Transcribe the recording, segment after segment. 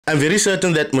I'm very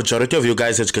certain that majority of you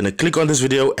guys that's going to click on this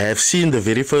video have seen the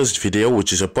very first video,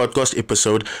 which is a podcast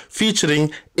episode featuring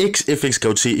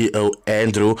ex-Fxgoat CEO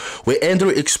Andrew, where Andrew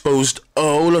exposed a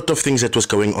whole lot of things that was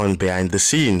going on behind the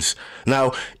scenes.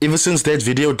 Now, ever since that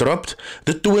video dropped,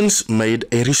 the twins made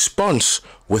a response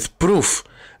with proof.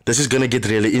 This is going to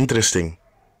get really interesting.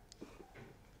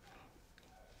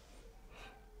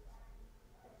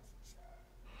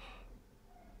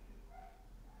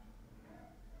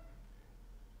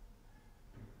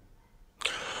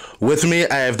 With me,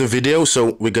 I have the video,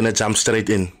 so we're gonna jump straight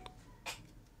in.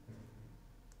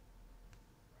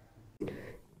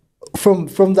 From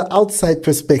the outside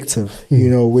perspective, you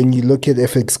know, when you look at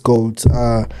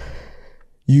Fxgoat,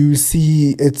 you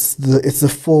see it's the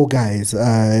four guys.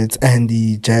 It's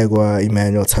Andy, Jaguar,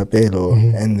 Emmanuel, Tapelo,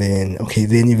 and then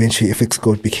eventually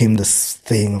Fxgoat became this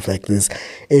thing of like this.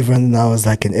 Everyone now is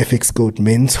like an Fxgoat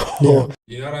mentor. Yeah.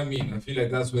 You know what I mean? I feel like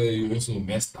that's where you also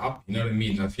messed up. You know what I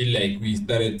mean? I feel like we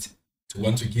started to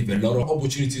want to give a lot of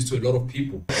opportunities to a lot of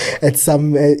people. At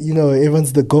some, you know,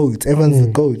 everyone's the GOAT. Everyone's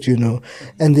the GOAT, you know.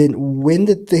 And then when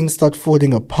did things start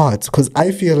falling apart? Because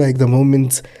I feel like the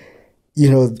moment,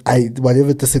 you know,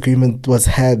 whatever disagreement was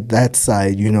had that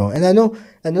side, you know. And I know,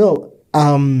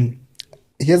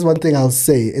 here's one thing I'll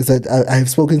say is that I've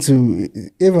spoken to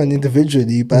everyone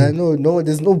individually, but I know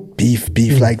there's no beef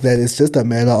like that. It's just a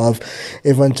matter of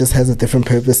everyone just has a different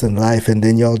purpose in life, and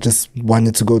then y'all just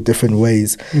wanted to go different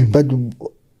ways. But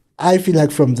I feel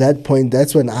like from that point,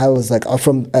 that's when I was like,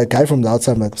 from a guy from the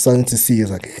outside, I'm like starting to see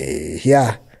is like, hey,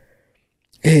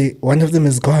 one of them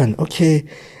is gone. Okay.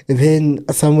 And then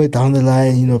somewhere down the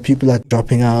line, you know, people are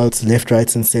dropping out left,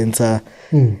 right, and center.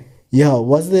 Yeah,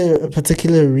 was there a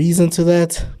particular reason to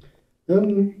that?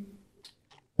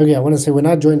 Okay, I want to say when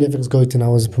I joined Fxgoat and I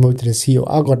was promoted as CEO,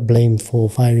 I got blamed for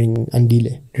firing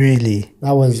Andile. Really?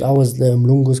 I was the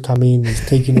Mlungu's coming, he's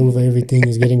taking over everything,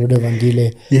 he's getting rid of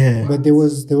Andile. Yeah. But there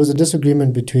was a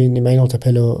disagreement between Emmanuel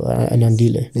Tapelo and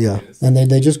Andile. Yeah. And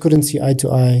they just couldn't see eye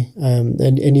to eye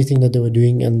and anything that they were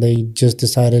doing, and they just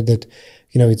decided that,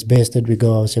 you know, it's best that we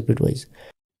go our separate ways.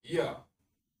 Yeah.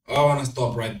 I want to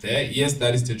stop right there. Yes,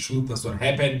 that is the truth. That's what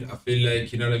happened. I feel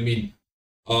like, you know what I mean?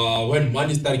 When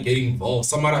money started getting involved,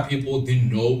 some other people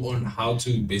didn't know on how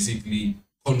to basically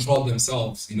control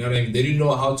themselves. You know what I mean? They didn't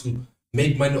know how to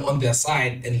make money on their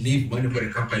side and leave money for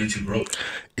the company to grow.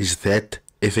 Is that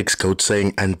Fxgoat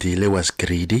saying Andile was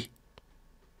greedy?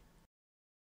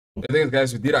 The thing is,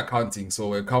 guys, we did accounting.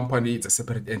 So a company, it's a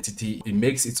separate entity. It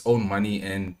makes its own money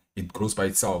and it grows by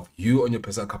itself. You on your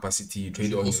personal capacity, you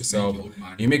trade it on yourself.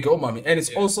 You make your own money. And it's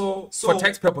also for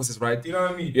tax purposes, right? You know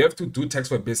what I mean? You have to do tax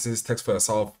for business, tax for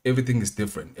yourself. Everything is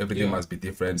different. Everything must be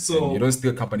different. So you don't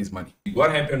steal company's money.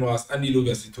 What happened was Andy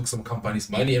obviously took some company's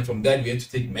money, and from that we had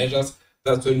to take measures.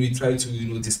 That's when we tried to,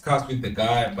 you know, discuss with the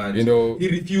guy, but you know, he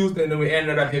refused, and then we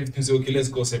ended up having to say, okay, let's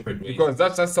go separate ways. Because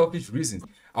that's selfish reason.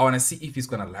 I want to see if he's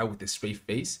gonna lie with a straight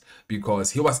face, because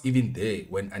he was even there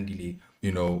when Andile,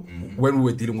 you know, when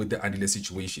we were dealing with the Andile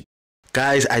situation.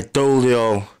 Guys, I told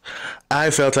y'all,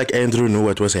 I felt like Andrew knew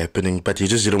what was happening, but he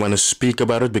just didn't want to speak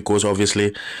about it because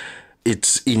obviously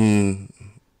it's in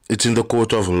the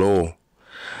court of law.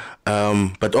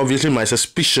 But obviously my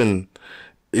suspicion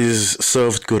is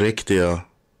served correct here.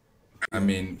 I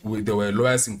mean, there were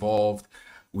lawyers involved.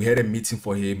 We had a meeting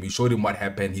for him. We showed him what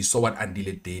happened. He saw what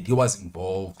Andile did. He was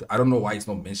involved. I don't know why he's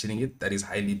not mentioning it. That is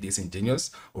highly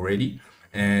disingenuous already.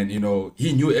 And, you know,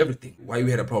 he knew everything. Why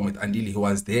we had a problem with Andile. He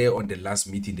was there on the last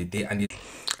meeting, the day Andile...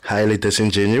 Highly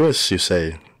disingenuous, you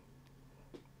say?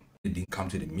 He didn't come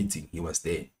to the meeting. He was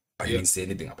there. But he didn't say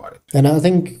anything about it. And I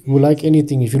think, well, like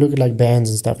anything, if you look at like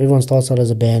bands and stuff, everyone starts out as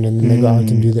a band and then they go out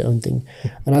and do their own thing.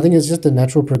 And I think it's just a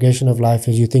natural progression of life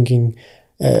as you're thinking,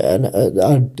 I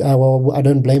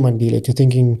don't blame Andile, to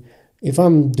thinking, if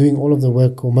I'm doing all of the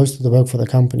work or most of the work for the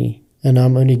company and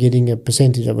I'm only getting a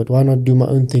percentage of it, why not do my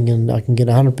own thing and I can get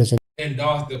 100%? And that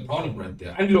was the problem right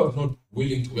there. Andile was not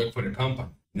willing to work for the company.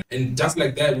 And just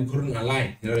like that, we couldn't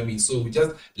align, you know what I mean? So we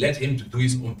just let him to do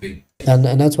his own thing. And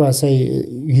that's why I say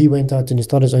he went out and he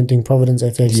started his own thing, Providence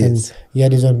FX, and he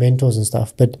had his own mentors and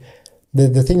stuff. But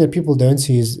the thing that people don't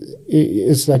see is,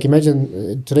 it's like,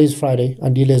 imagine today's Friday,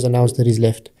 Andile has announced that he's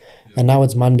left. And now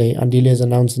it's Monday, Andile has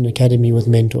announced an academy with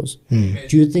mentors. Do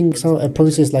you think a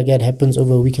process like that happens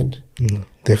over a weekend?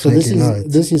 Definitely so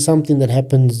this is something that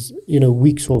happens, you know,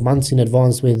 weeks or months in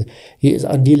advance, where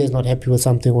Andile is not happy with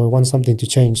something or wants something to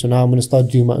change. So now I'm going to start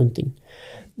doing my own thing.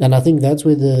 And I think that's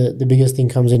where the biggest thing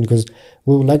comes in, because,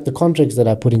 well, like the contracts that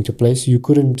I put into place, you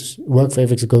couldn't work for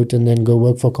Fxgoat and then go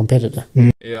work for a competitor.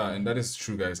 Yeah, and that is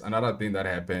true, guys. Another thing that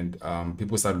happened,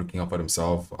 people started looking out for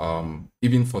themselves.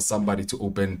 Even for somebody to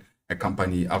open a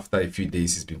company after a few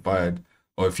days he's been fired,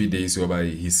 or a few days whereby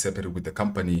he's separated with the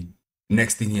company.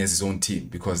 Next thing, he has his own team,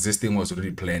 because this thing was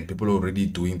already planned. People are already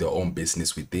doing their own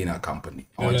business within our company.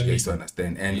 I want you guys to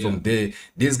understand. And from there,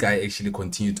 this guy actually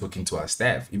continued talking to our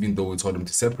staff, even though we told him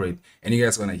to separate. And you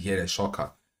guys are going to hear a shocker,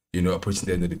 you know, approaching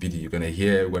the end of the video. You're going to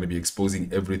hear, we're going to be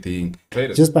exposing everything.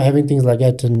 Just by having things like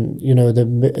that, and, you know,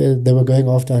 they were going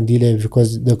after Andile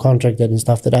because the contract and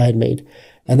stuff that I had made.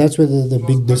 And that's where the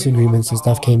big disagreements and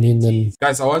stuff came in. And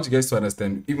guys, I want you guys to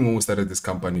understand, even when we started this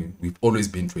company, we've always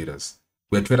been traders.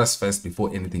 We're traders first before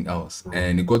anything else.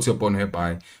 And it got to a point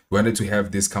whereby we wanted to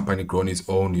have this company grow on its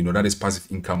own, you know, that is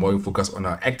passive income, while we focus on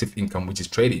our active income, which is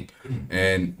trading.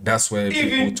 And that's where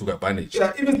people took advantage.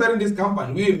 Yeah, even starting this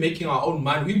company, we were making our own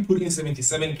money. We put in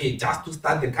 77K just to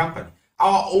start the company.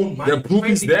 Our own money. The proof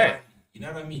is there. Money, you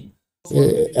know what I mean?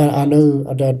 I know,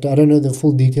 I don't know the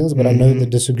full details, but I know the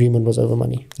disagreement was over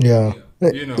money. Yeah.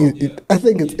 You know, I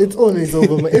think it's always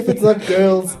over money. If it's not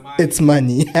girls, it's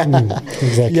money.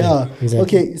 Exactly. Yeah. Exactly.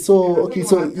 Okay. So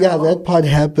yeah, that part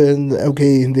happened.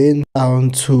 Okay, and then down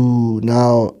to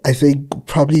now, I think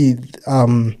probably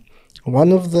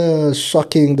one of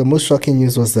the most shocking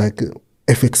news was like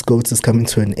Fxgoat is coming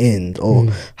to an end, or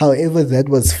however that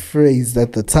was phrased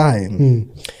at the time.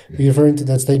 You're referring to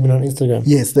that statement on Instagram?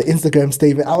 Yes, the Instagram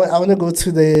statement. I want to go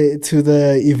to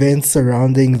the events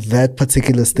surrounding that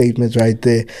particular statement right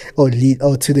there, or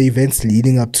to the events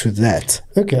leading up to that.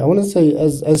 Okay, I want to say,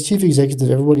 as chief executive,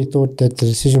 everybody thought that the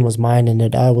decision was mine and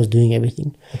that I was doing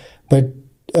everything. But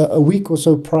a week or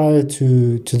so prior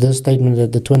to this statement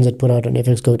that the twins had put out on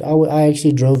Fxgoat, I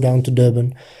actually drove down to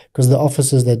Durban because the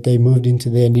offices that they moved into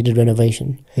there needed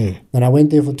renovation. And I went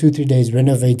there for 2-3 days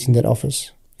renovating that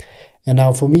office. And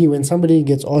now for me, when somebody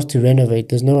gets asked to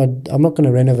renovate, I'm not going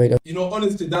to renovate. You know,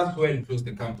 honestly, that's when we closed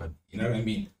the company. You know what I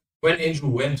mean? When Andrew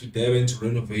went to Durban to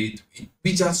renovate,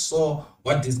 we just saw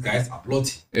what these guys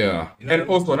uploaded. Yeah. You know, And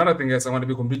also another thing is, I want to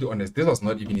be completely honest, this was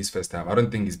not even his first time. I don't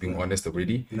think he's being honest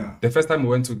already. No. The first time we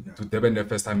went to Durban, the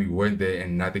first time we went there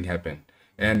and nothing happened.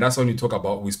 And that's when we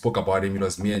spoke about him. It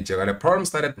was me and Jega. The problem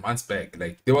started months back.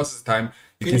 Like, there was this time.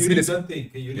 Can you see this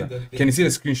thing? Can you read that thing? Can you see the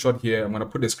screenshot here? I'm gonna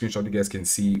put the screenshot. You guys can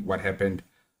see what happened.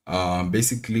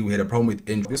 Basically, we had a problem with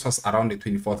Andrew. This was around the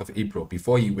 24th of April,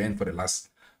 before he went for the last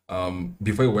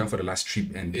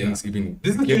trip, and things even.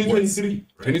 This is 2023.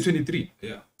 Right? 2023.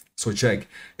 Yeah. So check.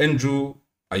 Andrew,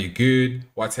 are you good?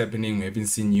 What's happening? We haven't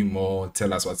seen you more.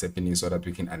 Tell us what's happening so that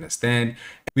we can understand.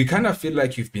 We kind of feel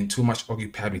like you've been too much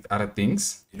occupied with other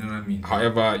things. You know what I mean?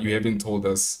 However, you haven't told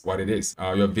us what it is.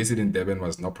 Your visit in Durban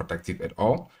was not productive at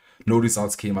all. No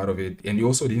results came out of it. And you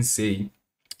also didn't say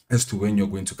as to when you're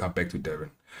going to come back to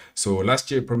Durban. So last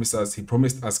year he promised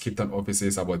us Cape Town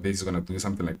offices about this. He's going to do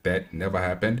something like that. Never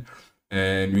happened.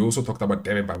 And we also talked about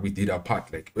Durban, but we did our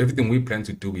part. Like, everything we planned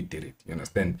to do, we did it. You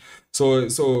understand?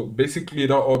 So basically,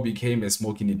 it all became a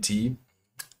smoke in the tea.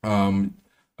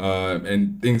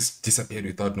 And things disappeared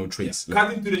without no trace. Yeah.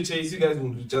 Cutting to the chase, you guys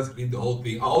will just read the whole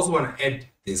thing. I also want to add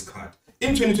this card.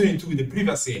 In 2022, the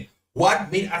previous year,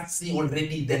 what made us see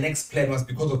already the next plan was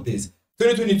because of this.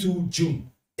 2022,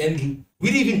 June, Andrew, we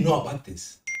didn't even know about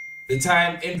this. The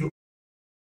time Andrew...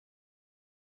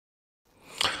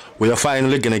 We are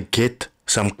finally going to get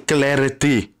some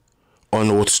clarity on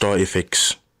Northstar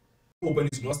FX. Open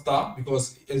is Northstar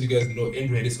because, as you guys know,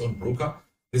 Andrew had his own broker.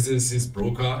 This is his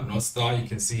broker, Northstar. You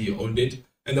can see he owned it.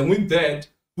 And then with that,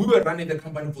 we were running the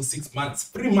company for 6 months.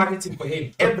 Free marketing for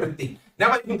him, everything.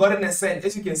 Never even got a cent,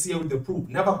 as you can see here with the proof.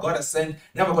 Never got a cent,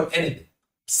 never got anything.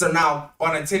 So now, I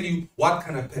want to tell you what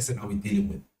kind of person are we dealing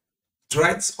with.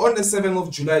 Right? On the 7th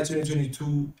of July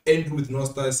 2022, Andrew with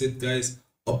Northstar said, guys,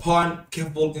 upon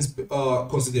careful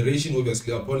consideration,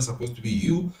 obviously, upon it's supposed to be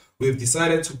you, we've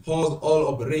decided to pause all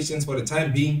operations for the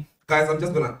time being. Guys, I'm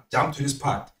just going to jump to this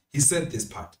part. He said this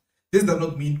part. This does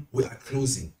not mean we are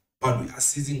closing, but we are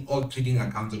ceasing all trading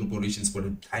accounts and operations for the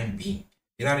time being.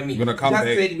 You know what I mean? When I come back,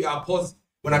 said we are paused.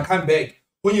 When I come back,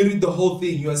 when you read the whole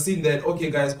thing, you are seeing that,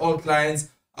 okay, guys, all clients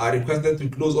are requested to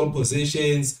close all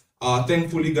positions.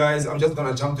 Thankfully, guys, I'm just going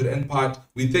to jump to the end part.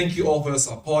 We thank you all for your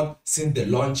support since the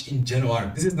launch in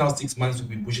January. This is now 6 months we've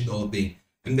been pushing the whole thing.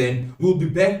 And then we'll be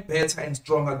back better and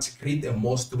stronger to create a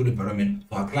more stable environment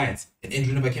for our clients. And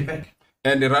Andrew never came back.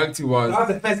 And the reality was... That was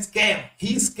the first scam.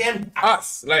 He scammed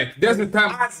us. Like, there's the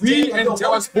time we and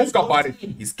Jawa spoke about it.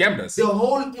 He scammed us. The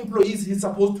whole employees he's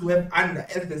supposed to have under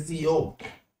as the CEO.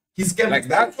 He scammed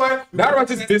like us. That was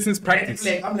his business practice.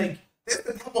 I'm like, that's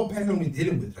the type of person we're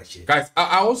dealing with, Rashid. Guys,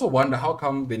 I also wonder how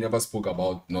come they never spoke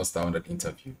about Northstar on that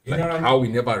interview. Like, how we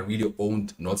never really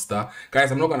owned Northstar.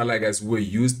 Guys, I'm not gonna lie, guys, we were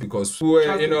used because we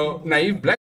were, naive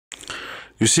black.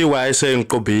 You see why I say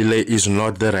Nkobile is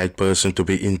not the right person to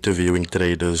be interviewing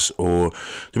traders or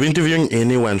to be interviewing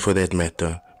anyone for that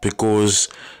matter, because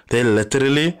they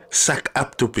literally suck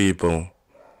up to people.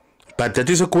 But that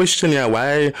is a question, yeah.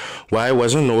 Why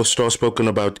wasn't North Star spoken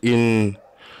about in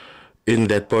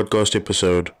that podcast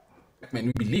episode? Man,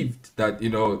 we believed that, you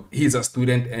know, he's a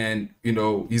student and, you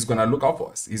know, he's gonna look out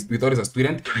for us. We thought he's a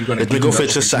student. We're gonna Let me go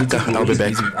fetch a sucker. I'll be back.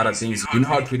 With other things. You know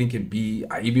how trading can be.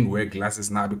 I even wear glasses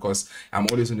now because I'm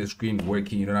always on the screen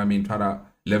working. You know what I mean? Trying to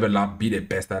level up, be the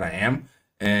best that I am.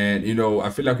 And you know, I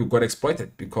feel like we got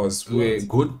exploited because we're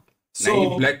good,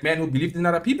 naive black men who believed in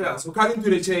other people. Yeah, so cutting to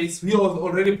the chase, we was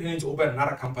already planning to open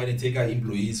another company, take our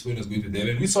employees when it was going to them.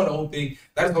 And we saw the whole thing.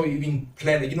 That's how we even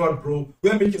planned it. You know what, bro?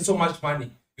 We're making so much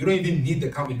money. You don't even need the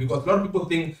company, because a lot of people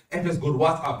think Fxgoat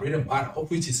was our bread and butter, of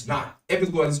which it's not.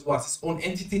 Fxgoat was its own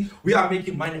entity. We are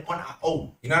making money on our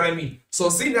own. You know what I mean? So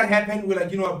seeing that happen, we're like,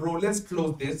 you know what, bro, let's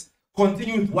close this.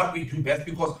 Continue with what we do best,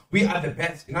 because we are the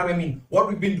best. You know what I mean? What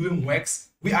we've been doing works.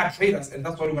 We are traders, and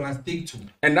that's what we're gonna stick to.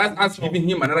 And that's us giving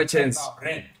him another chance.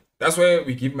 That's why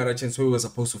we give him another chance. So we were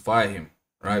supposed to fire him,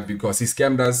 right? Because he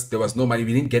scammed us. There was no money.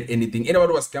 We didn't get anything.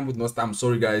 Anybody was scammed with no stuff. I'm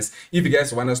sorry, guys. If you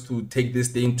guys want us to take this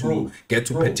thing to get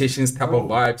to petitions type of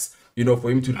vibes, you know,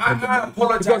 for him to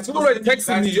apologize. Because people were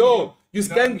texting me, yo, you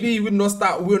scammed me with no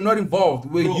stuff. We're not involved.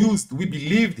 We're used. We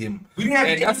believed him. We didn't have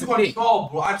any control,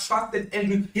 bro. I trusted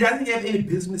Andrew. He doesn't have any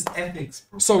business ethics,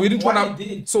 bro. So we didn't want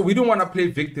to. So we didn't want to play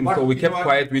victim. So we kept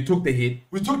quiet. We took the hit.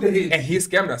 And he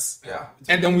scammed us. Yeah.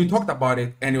 And then we talked about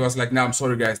it, and he was like, "Nah, I'm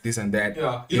sorry, guys, this and that."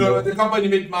 Yeah. You know, the company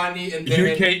made money, and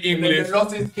then UK English. And then the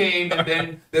losses came, and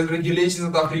then the regulations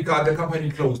of Africa, the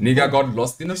company closed. Nigga got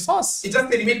lost in the sauce. It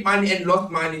just said he made money and lost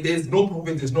money. There's no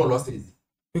profit. There's no losses.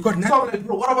 We got nothing. So I'm like,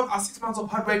 bro, what about our 6 months of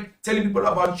hard work telling people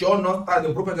about your North Star,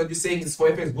 the broker that you're saying is for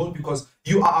Fxgoat because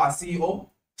you are our CEO?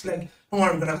 It's like, don't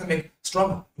worry, we're gonna come back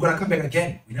stronger. We're gonna come back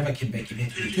again. We never came back in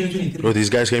 2023. Bro, these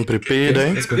guys came prepared,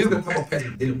 eh? This is the type of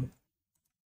person we're dealing with.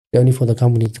 Only for the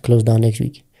company to close down next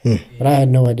week. But I had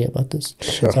no idea about this.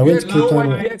 Sure. So I went to Cape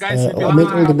Town. I met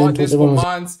all the mentors. Everyone was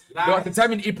months. At the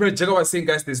time in April, Jagger was saying,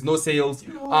 guys, there's no sales.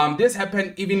 This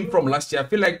happened even from last year. I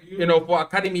feel like, you know, for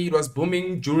Academy, it was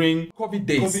booming during COVID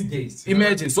days.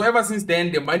 Imagine. So ever since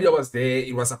then, the money that was there,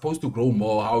 it was supposed to grow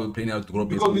more. How we planning out to grow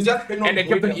business. And they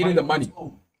kept on eating the money.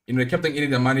 You know, they kept on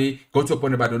eating the money. Go to a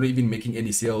point about not even making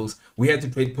any sales. We had to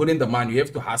trade, put in the money. You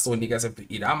have to hustle. Niggas have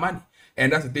to eat our money.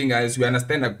 And that's the thing, guys. We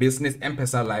understand that business and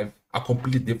personal life are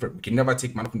completely different. We can never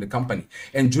take money from the company.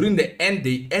 And during the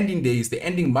ending days, the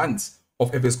ending months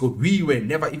of Fxgoat, we were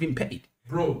never even paid.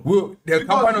 Bro, the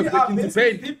company was working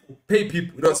to pay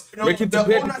people. It was working to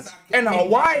pay people. And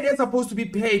why they're supposed to be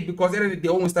paid? Because they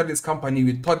almost started this company.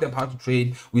 We taught them how to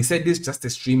trade. We said this just a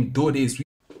stream. Do this.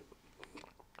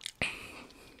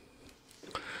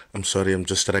 I'm sorry, I'm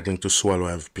just struggling to swallow.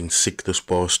 I've been sick this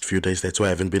past few days. That's why I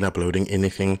haven't been uploading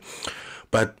anything.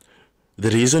 But the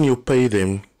reason you pay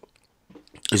them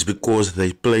is because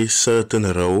they play certain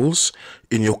roles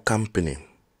in your company.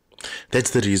 That's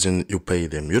the reason you pay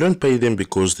them. You don't pay them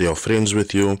because they are friends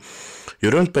with you.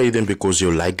 You don't pay them because you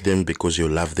like them, because you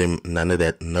love them. None of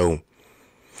that. No.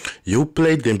 You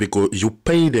pay them because you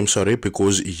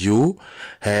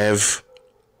have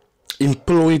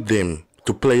employed them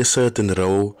to play a certain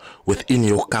role within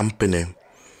your company.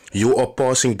 You are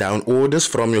passing down orders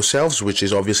from yourselves, which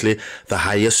is obviously the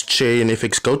highest chair in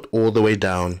Fxgoat, all the way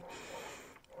down.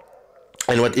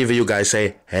 And whatever you guys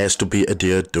say has to be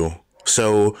adhered to.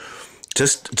 So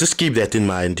just keep that in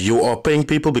mind. You are paying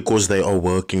people because they are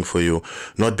working for you,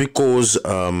 not because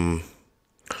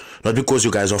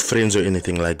you guys are friends or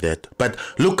anything like that. But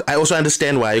look, I also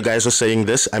understand why you guys are saying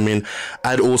this. I mean,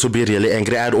 I'd also be really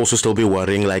angry. I'd also still be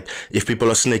worrying, like, if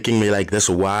people are snaking me like this,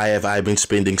 why have I been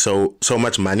spending so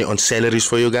much money on salaries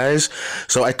for you guys?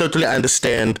 So I totally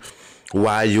understand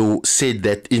why you said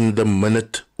that in the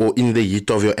minute or in the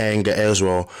heat of your anger as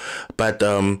well. But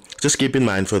just keep in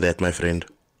mind for that, my friend.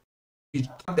 You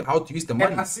taught them how to use the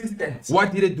money.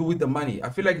 What did they do with the money? I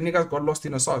feel like niggas got lost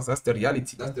in the sauce. That's the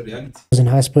reality. That's the reality. was in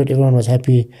high spirit. Everyone was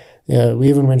happy. We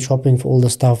even went shopping for all the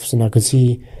stuffs, and I could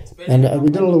see, and we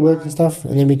did all the work and stuff.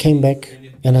 And then we came back,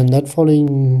 and then that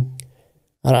following,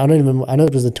 I don't remember. I know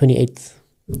it was the 28th.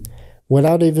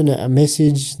 Without even a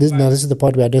message. This is the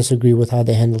part where I disagree with how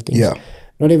they handle things. Yeah.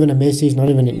 Not even a message. Not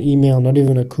even an email. Not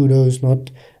even a kudos.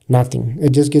 Nothing.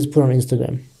 It just gets put on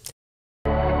Instagram.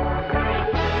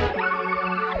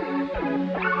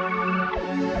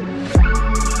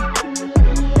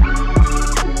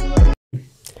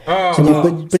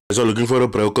 So looking for a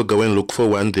broker, go and look for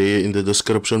one there in the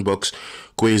description box.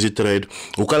 Crazy Trade.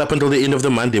 Up until the end of the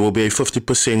month, there will be a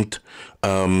 50%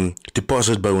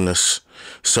 deposit bonus.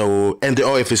 So, and they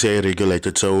are FSA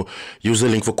regulated. So use the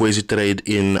link for Quasi Trade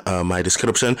in my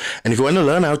description. And if you want to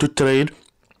learn how to trade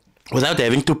without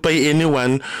having to pay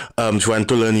anyone, if you want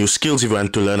to learn your skills, if you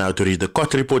want to learn how to read the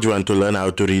COT report, if you want to learn how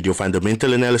to read your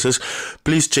fundamental analysis,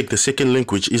 please check the second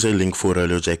link, which is a link for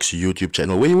Rydall Jack's YouTube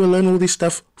channel, where you will learn all this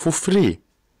stuff for free.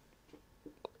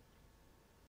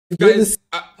 Guys,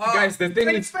 the thing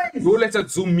is, let's at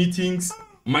Zoom meetings.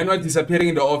 Might not disappearing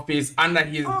in the office under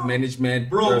his management.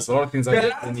 Bro, there's a lot of things the that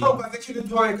last talk was actually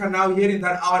talking now hearing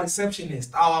that our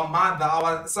receptionist, our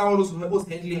mother, someone who was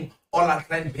handling all our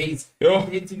client base,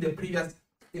 hating the previous,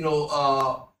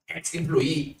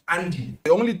 ex-employee, Andy.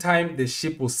 The only time the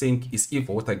ship will sink is if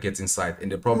water gets inside, and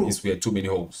the problem is we had too many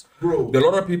holes. Bro, there are a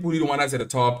lot of people who didn't want us at the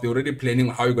top. They're already planning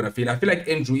how you're gonna feel. I feel like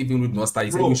Andrew, even with North Star,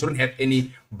 he said we shouldn't have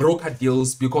any broker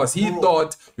deals because he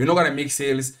thought we're not gonna make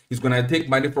sales. He's gonna take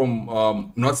money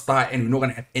from North Star, and we're not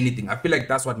gonna have anything. I feel like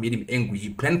that's what made him angry. He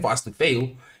planned for us to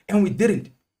fail, and we didn't.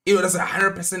 It was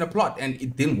 100% a plot, and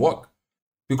it didn't work.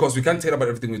 Because we can't tell about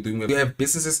everything we're doing. We have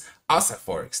businesses outside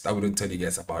Forex that we don't tell you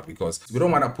guys about because we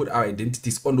don't want to put our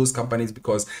identities on those companies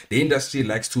because the industry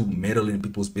likes to meddle in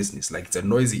people's business. Like, it's a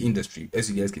noisy industry,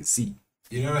 as you guys can see.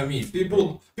 You know what I mean?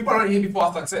 People are here before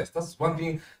our success. That's one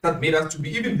thing that made us to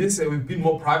be, even this year, we've been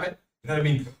more private. You know what I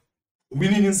mean?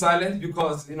 Winning in silence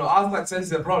because, our success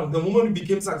is a problem. The moment we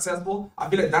became successful, I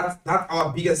feel like that's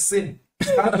our biggest sin.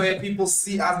 That's where people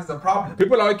see us as a problem.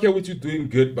 People are okay with you doing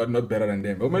good, but not better than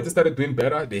them. The moment they started doing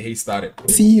better, the hate started.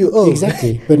 CEO.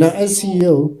 Exactly. But now as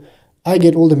CEO, I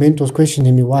get all the mentors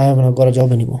questioning me, why haven't I got a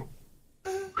job anymore?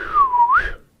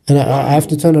 And I have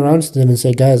to turn around to them and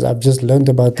say, guys, I've just learned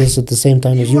about this at the same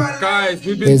time as you. Guys,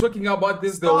 we've been talking about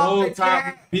this the whole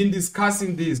time. We've been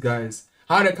discussing this, guys.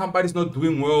 How the company's not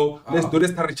doing well. Let's do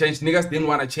this, start to change. Niggas didn't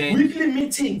want to change. Weekly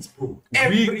meetings, bro.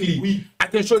 Every week. I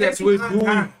can show that we're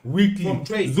doing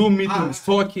weekly Zoom meetings,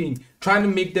 talking, trying to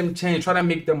make them change, trying to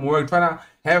make them work, trying to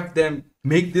have them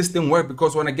make this thing work.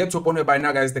 Because when I get to a point where by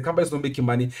now, guys, the company's not making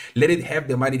money. Let it have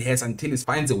the money it has until it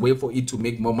finds a way for it to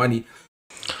make more money.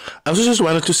 I also just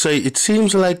wanted to say, it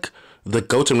seems like the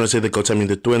goats, I'm going to say the goats, I mean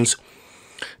the twins,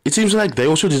 it seems like they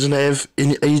also didn't have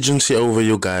any agency over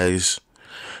you guys.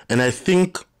 And I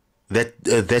think that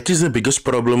that is the biggest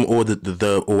problem, or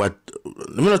or what,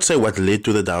 let me not say what led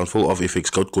to the downfall of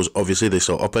Fxgoat, because obviously they're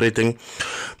still operating,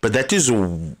 but that is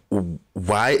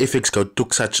why Fxgoat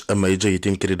took such a major hit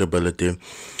in credibility.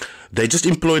 They just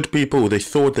employed people who they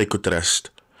thought they could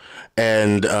trust.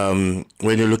 And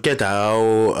when you look at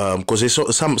how, because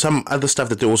there's some other stuff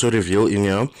that they also reveal in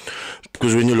here,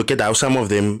 because when you look at how some of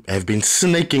them have been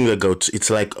snaking the goats, it's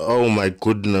like, oh my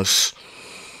goodness.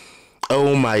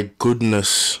 Oh my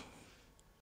goodness.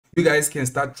 You guys can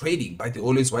start trading, but they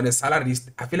always want a salary.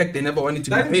 I feel like they never wanted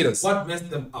to get paid us. What messed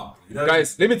them up?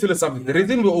 Guys, let me tell you something. The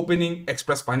reason we're opening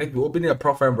Express Finance, we're opening a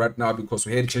pro firm right now because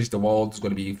we had to change the world. It's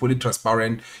going to be fully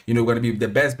transparent. We're going to be the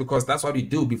best because that's what we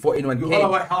do. Before anyone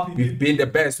came, we've been the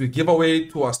best. We give away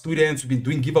to our students. We've been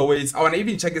doing giveaways. I want to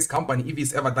even check his company if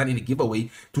he's ever done any giveaway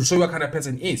to show you what kind of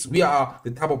person he is. We are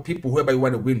the type of people whereby we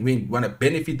want to win-win. We want to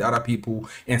benefit the other people,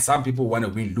 and some people want to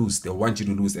win-lose. They want you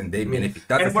to lose, and they benefit.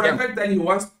 That's and for the fact that he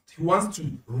wants to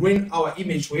ruin our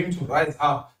image for him to rise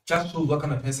up, just shows what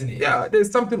kind of person he is. Yeah, there's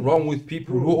something wrong with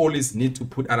people who always need to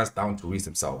put others down to raise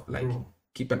themselves. Like,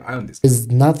 keep an eye on this. There's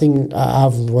nothing, I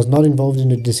was not involved in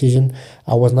the decision.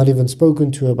 I was not even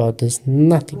spoken to about this,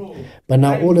 nothing. But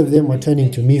now all of them are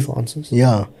turning to me for answers.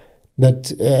 Yeah.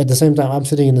 But at the same time, I'm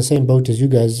sitting in the same boat as you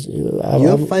guys.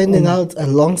 You're finding out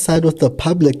alongside with the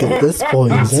public at this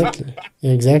point.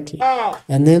 Exactly.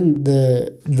 And then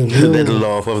the real... that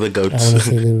laugh of the goats. I want to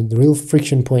say the real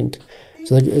friction point.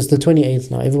 So it's the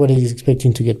 28th now. Everybody is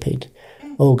expecting to get paid.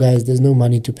 Oh, guys, there's no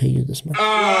money to pay you this month.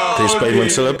 There's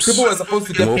payment slips. People are supposed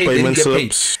to get more paid. Payment Get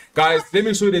slips. paid. Guys, let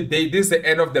me show you the date. This is the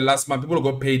end of the last month. People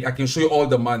got paid. I can show you all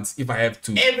the months if I have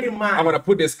to. Every month. I'm going to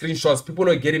put the screenshots. People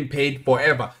are getting paid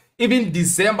forever. Even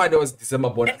December, there was December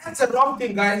bonus. And that's the wrong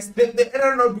thing, guys. They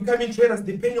are not becoming traders.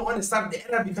 Depending on the start, they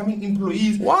end up becoming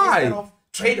employees. Why? Instead of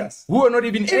traders. Who are not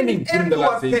even earning during the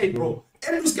last day. Paid, bro.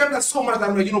 Andrew scammed us so much that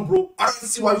I'm like, bro, I don't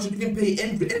see why you should even pay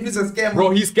Andrew. Andrew's a scam. Bro,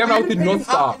 he scammed out with North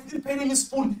Star. He paid him his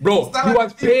full. Bro, he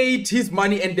was paid his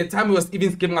money, and the time he was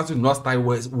even scamming us with North Star,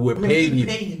 we were paying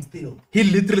him. Still. He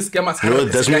literally scammed us. No,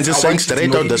 this man just saying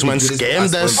straight out, this man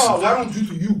scammed us. Oh, why don't you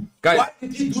to you? Guys, what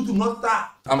did he do to North Star?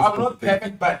 I'm not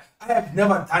perfect, but I have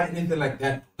never done anything like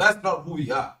that. That's not who we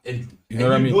are, Andrew. You know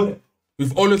what I mean?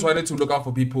 We've always wanted to look out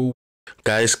for people.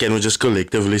 Guys, can we just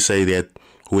collectively say that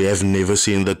we have never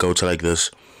seen the coach like this?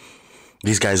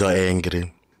 These guys are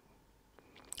angry.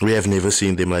 We have never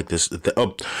seen them like this.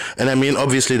 And I mean,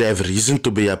 obviously they have reason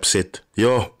to be upset.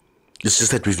 Yo, It's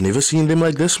just that we've never seen them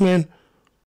like this, man.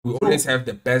 We always have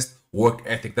the best work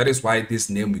ethic. That is why this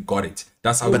name, we got it.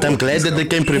 That's how. But I'm glad that they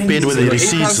came prepared with the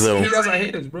receipts, though. Haters are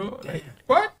haters, bro. Like,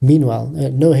 what? Meanwhile,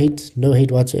 no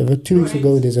hate whatsoever. 2 weeks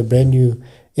ago, there's a brand new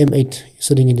M8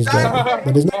 sitting in his garden.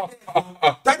 But there's no.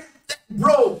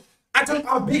 Bro, I told you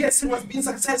our biggest sin was being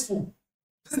successful.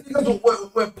 This is because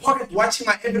we're pocket watching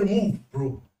my every move,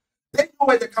 bro. They know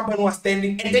where the company was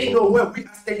standing, and they know where we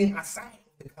are standing aside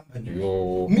of the company.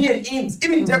 Yo. Me and Ames,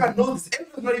 even Jagger knows this. Ames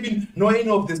does not even know any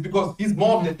of this because he's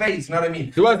more of the face, you know what I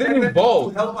mean? He wasn't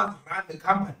involved. To help us run the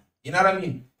company, you know what I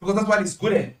mean? Because that's what he's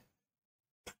good at.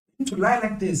 To lie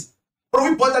like this. Bro,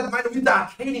 we bought that money with our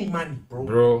trading money,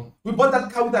 bro. We bought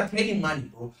that car with our trading money,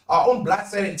 bro. Our own blood,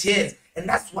 sweat, and tears. And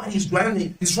that's what he's trying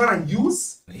to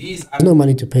use. There's no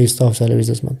money to pay staff salaries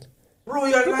this month. Bro,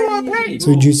 you're lying.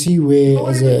 So do you see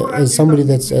where, as somebody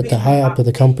that's at the high up of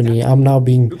the company, I'm now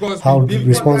being held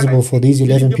responsible for these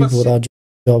 11 people without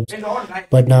jobs.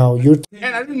 But now you're...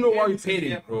 And I didn't know why you paid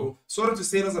it, bro. Sorry to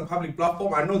say this on a public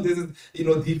platform. I know this is,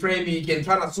 deframing. You can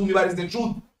try to sue me, but it's the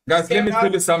truth. Guys, let me tell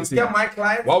you something. My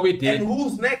client. What we did. And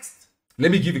who's next? Let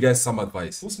me give you guys some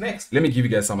advice. Who's next? Let me give you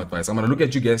guys some advice. I'm going to look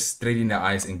at you guys straight in the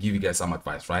eyes and give you guys some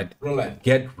advice, right? Roland.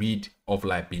 Get rid of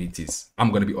liabilities. I'm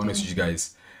going to be honest with you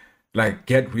guys. Like,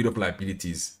 get rid of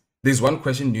liabilities. There's one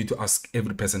question you need to ask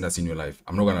every person that's in your life.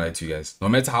 I'm not going to lie to you guys. No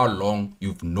matter how long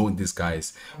you've known these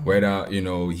guys, whether,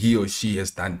 he or she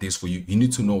has done this for you, you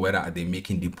need to know whether are they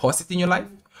making deposit in your life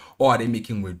or are they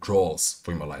making withdrawals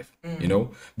from your life,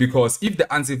 Because if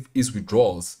the answer is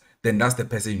withdrawals, then that's the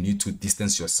person you need to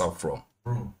distance yourself from.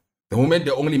 The moment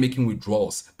they're only making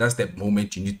withdrawals, that's the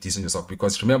moment you need to distance yourself.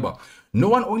 Because remember, no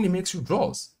one only makes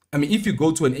withdrawals. I mean, if you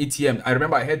go to an ATM, I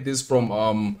remember I heard this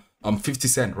from 50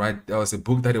 Cent, right? There was a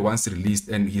book that he once released,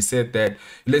 and he said that,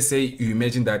 let's say you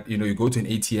imagine that, you go to an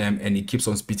ATM and it keeps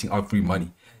on spitting out free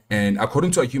money. And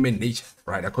according to a human nature,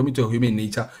 right? According to a human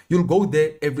nature, you'll go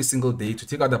there every single day to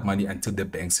take out that money until the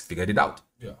banks figured it out.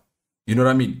 Yeah. You know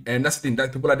what I mean? And that's the thing,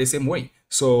 that people are the same way.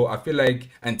 So I feel like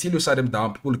until you shut them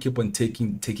down, people will keep on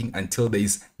taking until there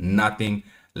is nothing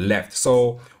left.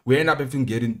 So we end up having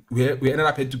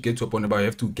to get to a point where we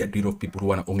have to get rid of people who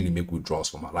want to only make withdrawals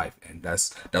from our life. And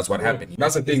that's what happened.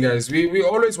 That's the thing, guys. We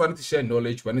always wanted to share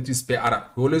knowledge, we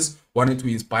always wanted to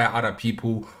inspire other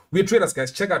people. We're traders,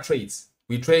 guys. Check our trades.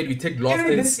 We trade, we take losses.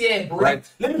 Even this year, bro. Right?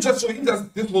 Let me just show you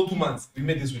this whole 2 months. We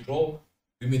made this withdrawal.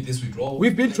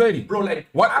 We've been trading. Bro, like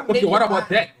what about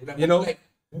that?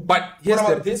 But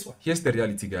here's the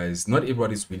reality, guys. Not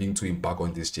everybody is willing to embark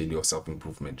on this journey of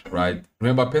self-improvement, right?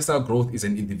 Remember, personal growth is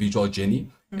an individual journey,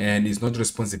 and it's not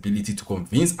responsibility to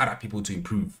convince other people to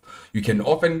improve. You can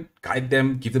often guide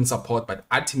them, give them support, but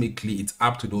ultimately it's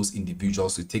up to those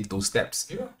individuals to take those steps.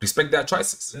 Yeah. Respect their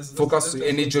choices. Focus your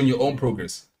energy on your own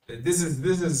progress. This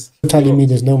is telling me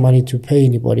there's no money to pay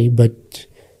anybody, but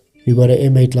you got an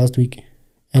M8 last week,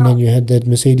 and then you had that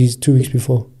Mercedes 2 weeks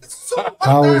before.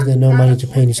 How is there no money to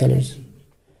pay any salaries?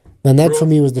 And that for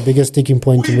me was the biggest sticking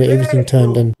point in where everything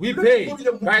turned. And we pay.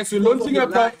 Guys, you're launching a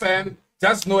top fam.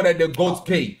 Just know that the goats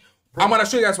pay. I'm gonna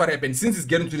show you guys what happened. Since it's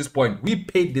getting to this point, we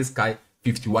paid this guy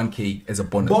 51K as a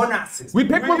bonus. Bonuses. We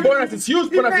paid more bonuses,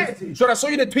 huge bonuses. Should I show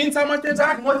you the twins how much they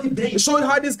got? Show you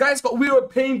how these guys got. We were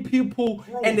paying people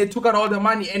and they took out all the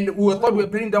money and we thought we were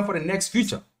paying them for the next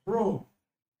future. Bro.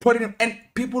 Put it in, and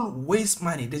people waste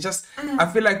money. They just, I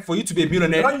feel like for you to be a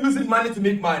millionaire, you're not using money to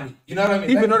make money. You know what I mean?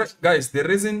 Even though, guys, the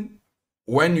reason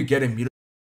when you get a million.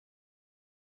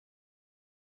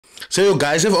 So you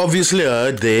guys have obviously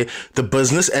heard there, the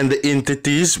business and the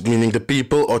entities, meaning the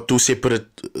people, are two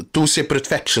separate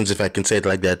factions, if I can say it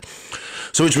like that.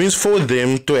 So which means for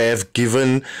them to have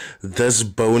given this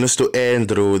bonus to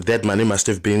Andrew, that money must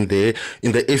have been there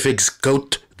in the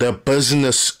Fxgoat, the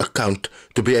business account,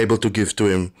 to be able to give to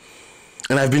him.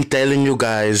 And I've been telling you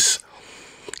guys,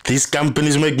 these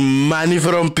companies make money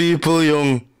from people,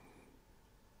 young.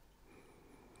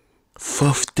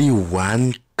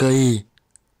 51K.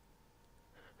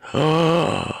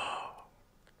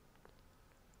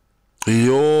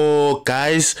 Yo,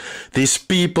 guys, these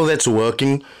people that's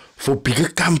working for bigger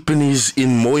companies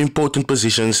in more important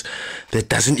positions that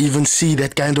doesn't even see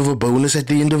that kind of a bonus at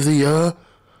the end of the year.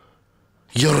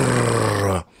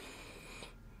 Yeah,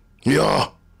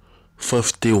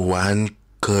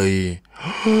 51K.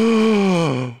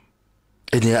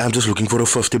 And yeah, I'm just looking for a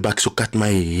 $50 to cut my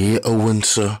hair, Owen,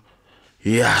 sir.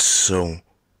 Yeah, so.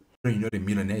 You're not a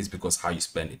millionaire is because how you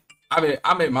spend it.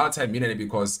 I'm a multi-millionaire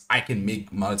because I can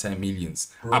make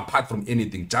multi-millions apart from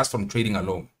anything, just from trading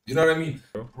alone. You know what I mean?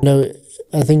 No,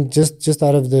 I think just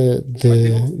out of the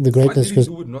greatness, because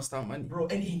who would not start money, bro,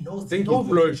 and he knows they don't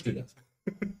flourish it.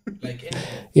 Like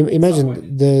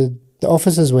Imagine the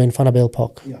offices were in Vanderbijl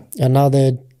Park, and now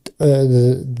the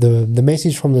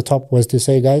message from the top was to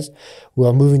say, guys, we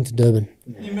are moving to Durban.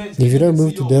 If you don't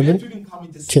move to Durban,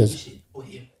 cheers.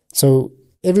 So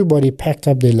everybody packed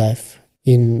up their life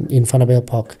in Vanderbijl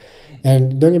Park.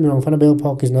 And don't get me wrong, Vanderbijl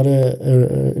Park is not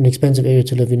an expensive area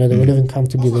to live. They were living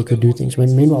comfortably, they could do things.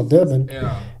 Meanwhile, Durban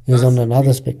is on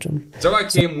another spectrum. Java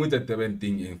came with the Durban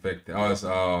thing, in fact. I was,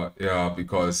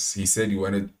 because he said he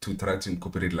wanted to try to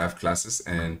incorporate live classes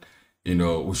and,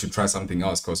 we should try something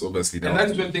else because obviously and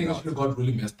that's when things actually got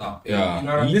really messed up.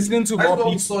 Yeah. Listening to more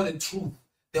people. saw the truth.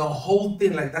 The whole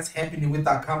thing, like, that's happening with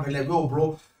that company. Like, yo,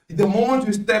 bro, the moment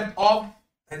you step off,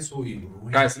 and so you,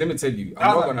 guys, let me tell you,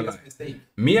 I'm not gonna lie.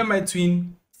 Me and my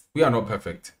twin, we are not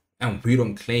perfect, and we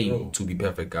don't claim to be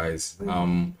perfect, guys.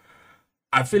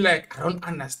 I feel like I don't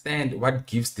understand what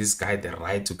gives this guy the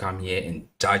right to come here and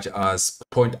judge us,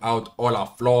 point out all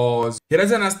our flaws. He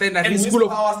doesn't understand that he's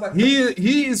full of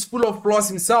he is full of flaws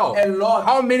himself. A lot.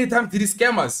 How many times did he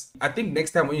scam us? I think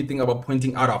next time when you think about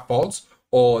pointing out our faults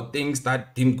or things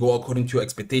that didn't go according to your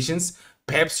expectations,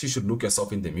 perhaps you should look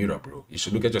yourself in the mirror, bro. You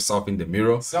should look at yourself in the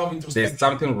mirror. There's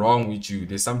something wrong with you.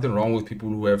 There's something wrong with people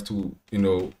who have to,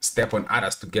 step on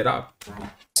others to get up.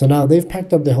 So now they've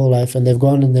packed up their whole life and they've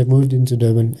gone and they've moved into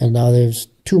Durban. And now there's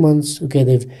 2 months. Okay,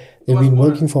 they've been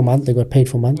working for a month. They got paid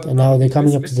for a month. And now they're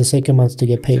coming up to the second month to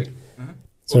get paid.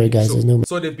 Sorry, guys, there's no.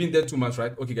 So they've been there 2 months,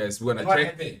 right? Okay, guys, we're gonna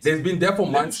check. They've been there for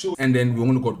months, and then we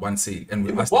only got one sale. And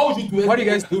we asked, what are you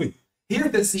guys doing?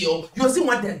 Here's the CEO. You're seeing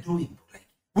what they're doing.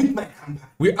 With my company.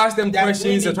 We asked them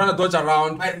questions, they're trying to dodge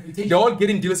around. They're all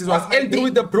getting deals. It was Andrew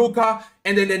with the broker,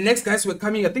 and then the next guys were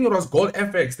coming. I think it was Gold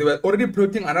FX. They were already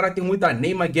plotting another thing with our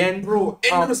name again. Bro,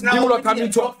 people are coming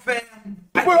to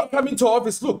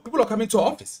office. Look, people are coming to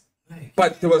office.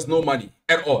 But there was no money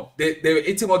at all. They were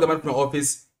eating all the money from the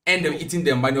office, and they were eating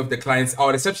the money of the clients.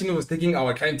 Our receptionist was taking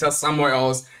our clientele somewhere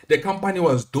else. The company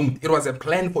was doomed. It was a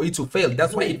plan for it to fail.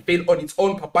 That's why it failed on its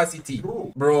own capacity.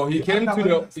 Bro, he came to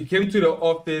the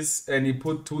office and he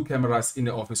put 2 cameras in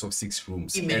the office of 6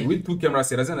 rooms. And with 2 cameras,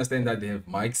 he doesn't understand that they have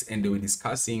mics, and they were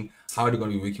discussing how they're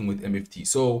going to be working with MFT.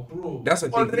 So that's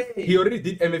what he already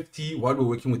did MFT while we were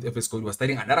working with Fxgoat. He was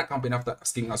starting another company after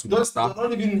asking us with the stuff.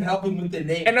 Don't even help him with the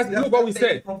name. And that's what we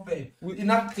said.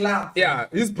 Enough class. Yeah,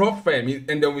 he's prop firm.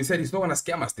 And then we said he's not going to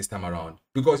scam us this time around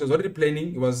because he was already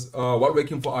planning. He was while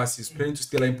working for us, he's planning to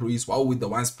steal our employees while with the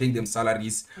ones paying them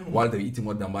salaries while they're eating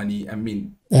all the money. I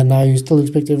mean. And now you still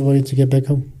expect everybody to get back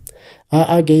home?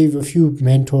 I gave a few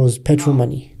mentors petrol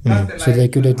money so they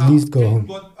could at least go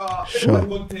home.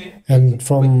 Sure. And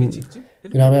from,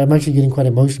 I'm actually getting quite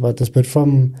emotional about this, but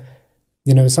from,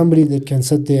 somebody that can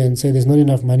sit there and say there's not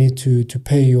enough money to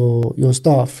pay your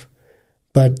staff,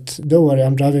 but don't worry,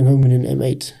 I'm driving home in an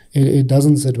M8. It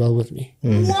doesn't sit well with me.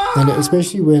 And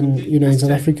especially when, in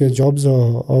South Africa, jobs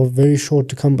are very short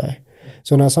to come by.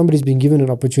 So now somebody's been given an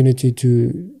opportunity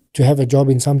to have a job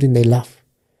in something they love.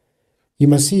 You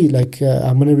must see,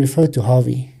 I'm going to refer to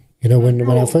Harvey. When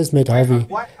I first met Harvey,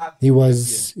 he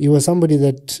was somebody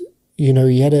that,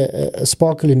 he had a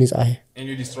sparkle in his eye. And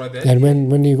you destroyed that?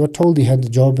 And when he got told he had the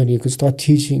job and he could start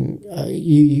teaching,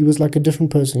 he was like a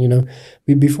different person,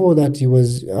 Before that, he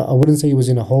was, I wouldn't say he was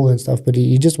in a hole and stuff, but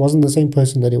he just wasn't the same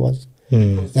person that he was.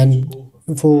 And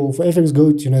for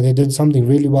Fxgoat, they did something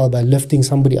really well by lifting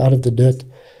somebody out of the dirt.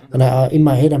 And in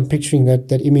my head, I'm picturing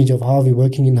that image of Harvey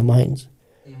working in the mines.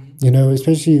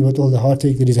 Especially with all the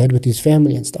heartache that he's had with his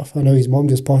family and stuff. I know his mom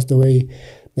just passed away,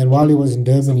 and while he was in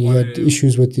Durban, he had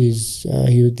issues with his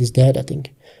dad, I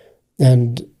think.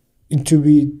 And to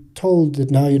be told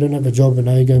that now you don't have a job and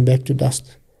now you're going back to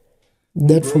dust,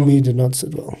 that for me did not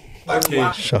sit well.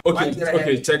 Okay, sure.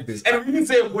 Okay, check this. And we didn't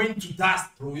say going to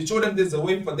dust, bro. We showed them there's a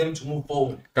way for them to move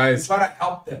forward. Guys, we try to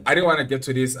help them. I didn't want to get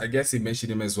to this. I guess he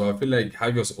mentioned him as well. I feel like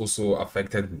Harvey was also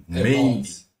affected mainly.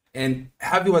 And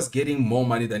Harvey was getting more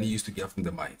money than he used to get from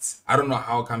the mines. I don't know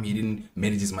how come he didn't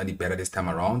manage his money better this time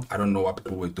around. I don't know what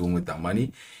people were doing with that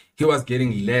money. He was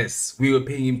getting less. We were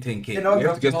paying him 10K. We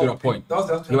have to get to that point.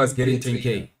 He was getting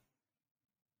 10K.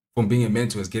 From being a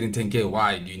mentor, he was getting 10K.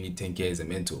 Why do you need 10K as a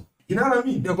mentor? You know what I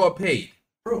mean? They got paid.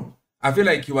 Bro. I feel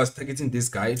like he was targeting this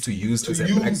guy to use as a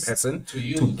black person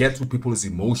to get to people's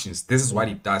emotions. This is what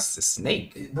he does, a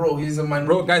snake. Bro, he's a man.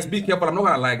 Bro, guys, be careful. I'm not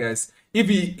gonna lie, guys. If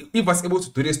he was able to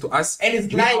do this to us, and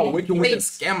it's we are working with a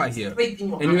scammer here,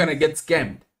 and you're gonna get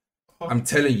scammed. I'm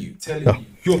telling you.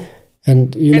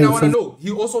 And I want to know. He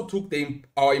also took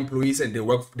our employees and they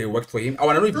worked for him. I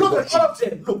want to know if all of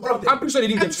them. I'm pretty sure he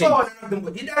didn't get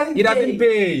paid. He doesn't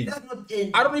pay.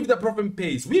 I don't know if the problem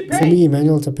pays. We pay. For me,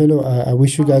 Emmanuel Tapelo, I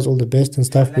wish you guys all the best and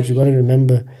stuff, but you got to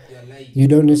remember, you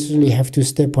don't necessarily have to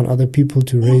step on other people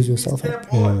to raise yourself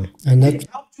up. And that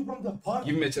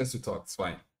Give me a chance to talk. It's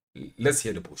fine. Let's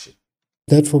hear the bullshit.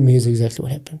 that for me is exactly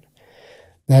what happened.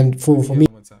 And for me,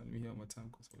 One more time. Let me hear one more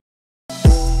time.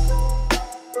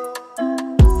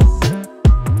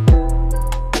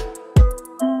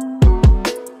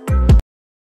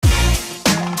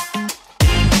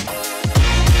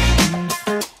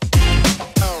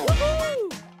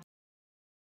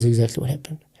 is exactly what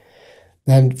happened.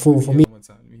 And for me, One more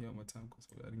time. Let me hear one more time.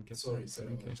 I didn't get Sorry.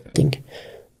 I think,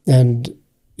 and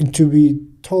to be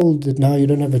told that now you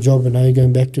don't have a job and now you're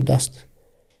going back to dust,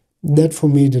 that for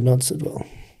me did not sit well.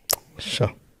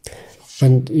 Sure.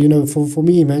 And for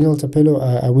me, Emmanuel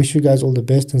Tapelo, I wish you guys all the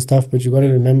best and stuff, but you got to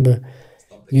remember,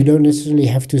 you don't necessarily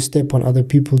have to step on other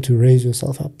people to raise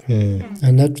yourself up.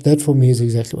 And that for me is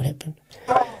exactly what happened.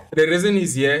 The reason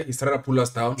he's here, he's trying to pull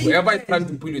us down. Whoever is trying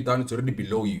to pull you down, it's already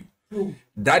below you.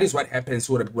 That is what happens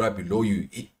when the people are below you.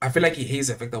 I feel like he hates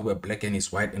the fact that we're black and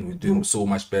he's white and we're doing so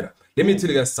much better. Let me tell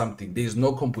you guys something. There is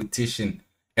no competition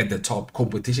at the top.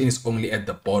 Competition is only at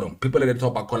the bottom. People at the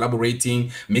top are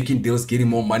collaborating, making deals, getting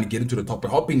more money, getting to the top,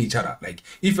 and helping each other. Like,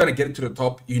 if you want to get to the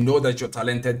top, you know that you're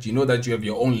talented, you know that you have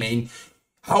your own lane.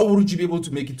 How would you be able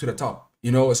to make it to the top?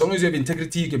 As long as you have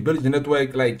integrity, you can build your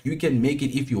network. Like, you can make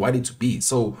it if you want it to be.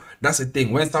 So that's the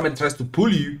thing. When someone tries to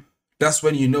pull you, that's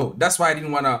when you know. That's why I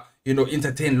didn't want to,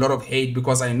 entertain a lot of hate,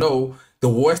 because I know the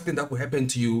worst thing that will happen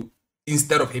to you,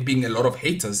 instead of having a lot of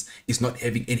haters, is not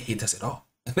having any haters at all.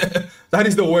 That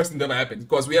is the worst thing that ever happened,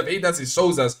 because we have haters. It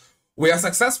shows us we are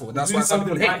successful. That's why some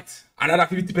people hate. Another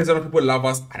 50% of people love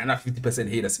us, and another 50%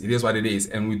 hate us. It is what it is,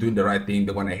 and we're doing the right thing.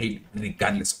 They're gonna hate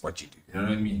regardless of what you do. You know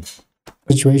what I mean?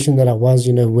 Situation that I was,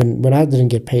 when I didn't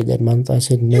get paid that month, I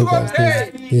said, no, guys,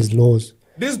 there's laws.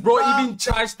 This bro even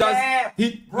charged us.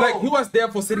 He was there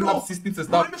for setting up systems and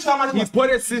stuff. He put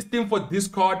a system for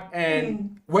Discord,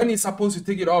 and when he's supposed to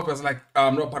take it off, I was like,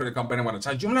 I'm not part of the company, I want to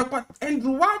charge you. I'm like, but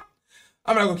Andrew, what?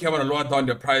 I'm like, okay, I'm gonna lower down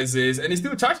the prices, and he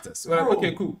still charged us. We're like,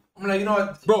 okay, cool. I'm like, you know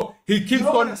what, bro? He keeps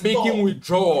on making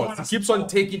withdrawals. He keeps on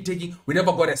taking. We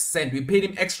never got a cent. We paid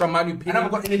him extra money. We paid him.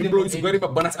 Bro, we got him a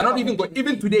bonus. I don't even got,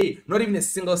 even today, not even a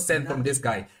single cent from this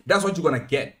guy. That's what you're gonna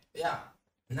get. Yeah,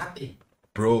 nothing,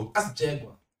 bro. That's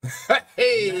Jaguar.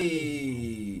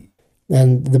 Hey.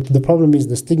 And the problem is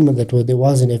the stigma that there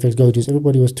was in Fxgoat is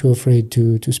everybody was too afraid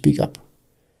to speak up.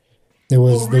 There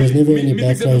was never any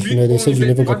backlash. They said you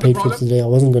never got paid for today. I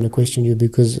wasn't going to question you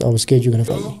because I was scared you're going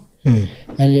to fight me.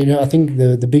 And I think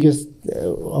the biggest, I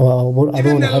don't want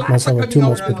to hype myself up too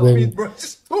much, but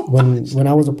when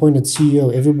I was appointed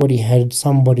CEO, everybody had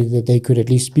somebody that they could at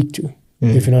least speak to,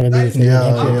 if you know what I mean. If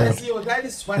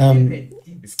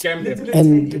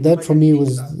and that for me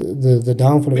was the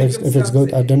downfall of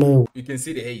Fxgoat. I don't know. You can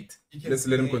see the hate. Let's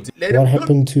let him continue. What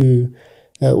happened to?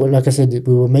 Like I said,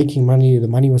 we were making money. The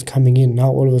money was coming in. Now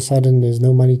all of a sudden, there's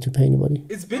no money to pay anybody.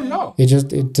 It's been low. It just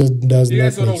does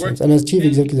not make sense. And as chief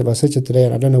executive, I said it today,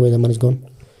 and I don't know where the money's gone.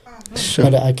 Sure.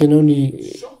 But I can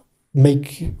only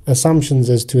make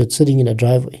assumptions as to it sitting in a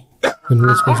driveway and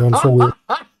it's on 4 wheels.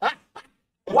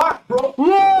 What, bro?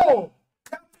 No!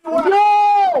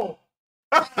 No!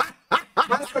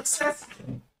 My success.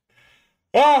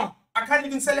 I can't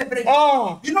even celebrate. You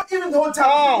know, even the whole time, I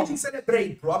can't even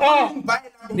celebrate, bro. I can't even buy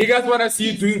it. Niggas want to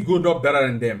see you doing good or better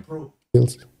than them, bro.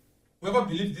 Wheels. Whoever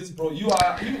believes this, bro, you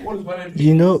always want to.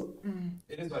 You know,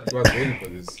 it is what you are waiting for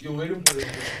this. You're waiting for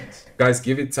this. Guys,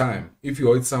 give it time. If you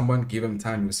owe someone, give him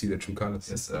time. You'll see the true colors.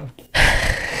 Yes, sir.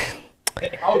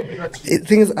 The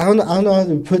thing is, I don't know how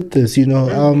to put this.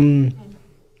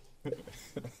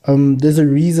 There's a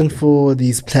reason for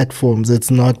these platforms. It's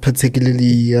not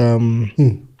particularly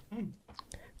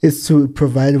it's to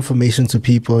provide information to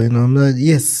people. I'm not,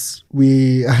 yes,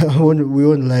 we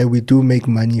won't lie, we do make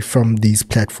money from these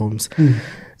platforms.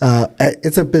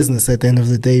 It's a business at the end of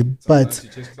the day, but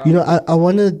I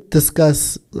want to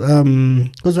discuss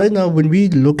because right now when we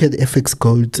look at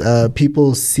Fxgoat,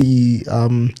 people see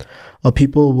or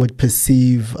people would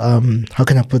perceive, how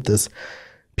can I put this?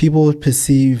 People would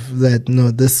perceive that, no,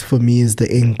 this for me is the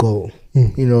end goal.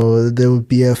 There would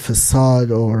be a facade,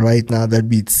 or right now that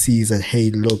we'd see that, hey,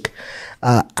 look,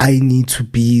 I need to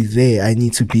be there. I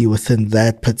need to be within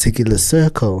that particular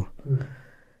circle.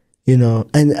 And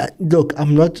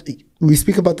look, we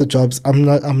speak about the jobs. I'm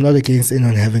not against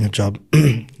anyone having a job.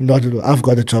 Not at all. I've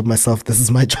got a job myself. This is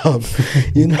my job,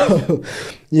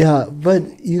 Yeah, but,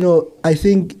 I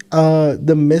think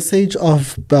the message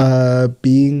of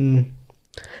being,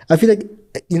 I feel like,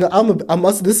 I'm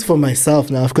also, this is for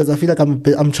myself now, because I feel like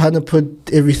I'm trying to put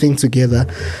everything together.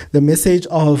 The message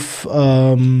of,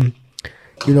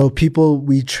 you know, people,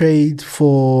 we trade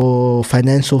for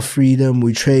financial freedom.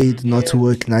 We trade not to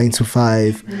work 9 to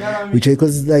 5. We trade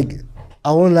because, like,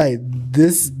 I won't lie,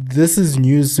 this is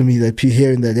news to me that people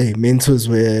hearing that, hey, mentors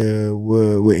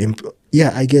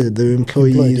yeah, I get it. They're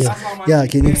employees, yeah,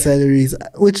 getting salaries,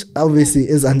 which obviously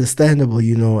is understandable,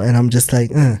 you know. And I'm just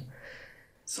like,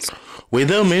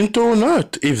 Whether a mentor or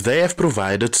not, if they have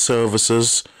provided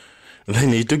services, they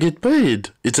need to get paid.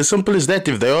 It's as simple as that.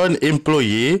 If they are an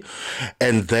employee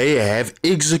and they have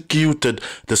executed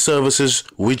the services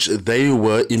which they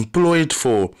were employed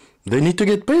for, they need to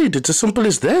get paid. It's as simple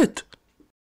as that.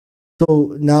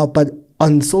 So now, but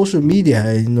on social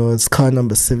media, you know, it's car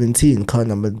number 17, car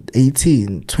number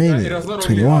 18, 20,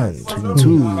 21,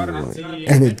 22,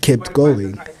 and it kept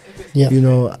going. Yeah. You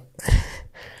know,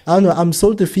 I don't know. I'm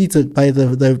so defeated by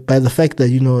the fact that,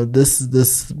 you know,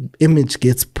 this image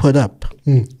gets put up,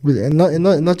 and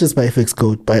not just by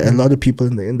Fxgoat, by a lot of people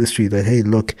in the industry. That, hey,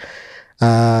 look,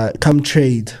 come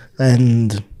trade,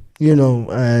 and you know,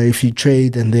 if you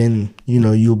trade, and then, you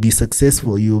know, you'll be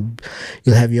successful. You'll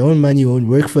have your own money. You won't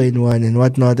work for anyone and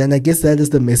whatnot. And I guess that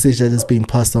is the message that is being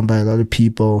passed on by a lot of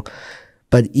people,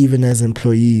 but even as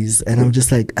employees. And I'm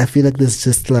just like, I feel like this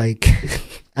just like.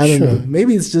 I don't know.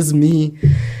 Maybe it's just me.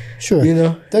 Sure. You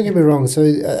know? Don't get me wrong. So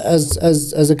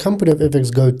as a company of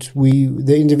Fxgoat,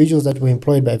 the individuals that were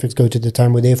employed by Fxgoat at the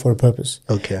time were there for a purpose.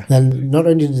 Okay. And not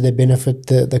only did they benefit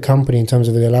the company in terms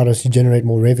of it allowed us to generate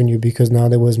more revenue, because now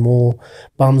there was more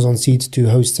bums on seats to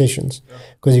host sessions.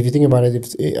 Because if you think about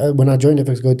it, when I joined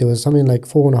Fxgoat, there was something like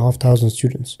 4,500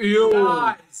 students.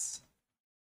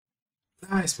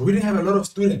 Nice, but we didn't have a lot of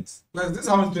students. Like, this is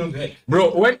how many students we had.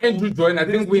 Bro, when Andrew joined, I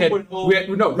think we had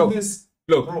no.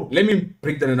 Look, let me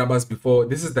break down the numbers before.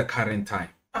 This is the current time.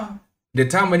 The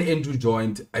time when Andrew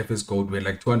joined Fxgoat, we had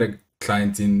like 200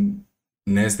 clients in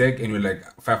Nasdaq, and we were like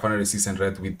 500 or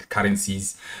 600 with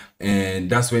currencies, and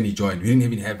that's when he joined. We didn't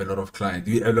even have a lot of clients,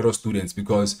 we had a lot of students,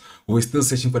 because we were still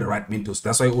searching for the right mentors.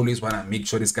 That's why I always want to make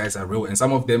sure these guys are real, and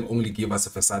some of them only gave us a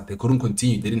facade. They couldn't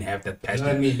continue. They didn't have that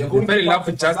passion. They fell in love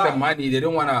with just the money. They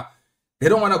don't want to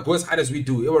go as hard as we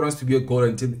do. Everyone wants to be a goat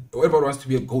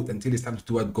until it's time to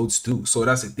do what goats do. So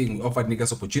that's the thing. We offered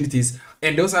niggas opportunities,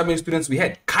 and those are many students we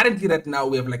had. Currently, right now,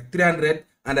 we have like 300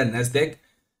 under Nasdaq,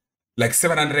 like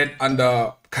 700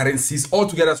 under currencies. All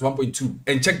together is 1.2.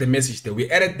 And check the message there.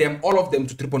 We added them, all of them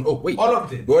to 3.0. Wait, all of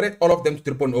them. We added all of them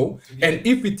to 3.0. And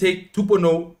if we take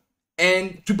 2.0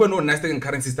 and 2.0 Nasdaq and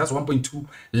currencies, that's 1.2.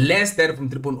 Less than from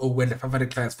 3.0, we had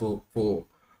 500 clients for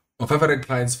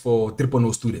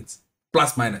 3.0 students.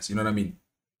 Plus minus, you know what I mean?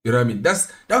 You know what I mean? That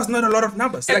was not a lot of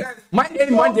numbers. Like my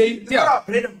aim one day, yeah.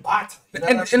 Bread and butter.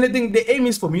 And the thing, the aim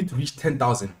is for me to reach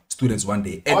 10,000 students one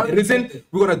day. And the reason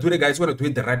we're gonna do it, guys, we're gonna do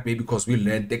it the right way, because we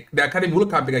learned the academy will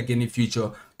come back again in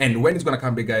future. And when it's gonna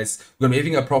come back, guys, we're gonna be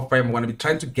having a program. We're gonna be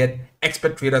trying to get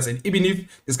expert traders, and even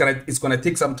if it's gonna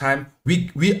take some time,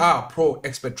 we are pro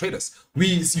expert traders.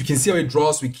 You can see how it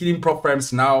draws. We're killing prop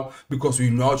firms now because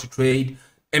we know how to trade.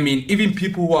 I mean, even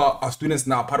people who are our students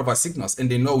now are part of our signals,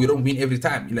 and they know we don't win every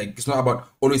time. Like, it's not about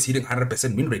always hitting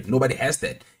 100% win rate. Nobody has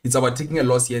that. It's about taking a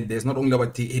loss here and there. It's not only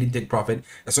about hitting take profit.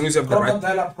 As long as you have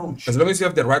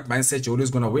the right mindset, you're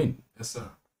always gonna win. Yes, sir.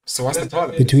 So what's the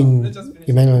problem? Between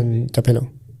Emmanuel and Tapelo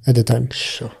at the time.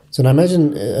 Sure. So now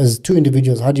imagine, as two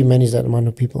individuals, how do you manage that amount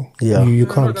of people? Yeah. You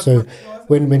can't. So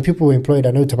when people were employed,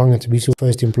 I know Tabanga to be the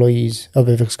first employees of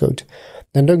Fxgoat.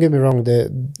 And don't get me wrong,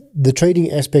 the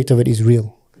trading aspect of it is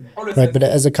real. Right, but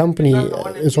as a company,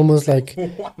 it's almost like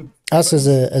us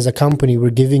as a company,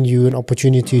 we're giving you an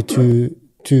opportunity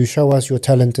to show us your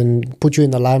talent and put you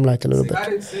in the limelight a little bit.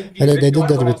 And they did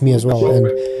that with me as well. And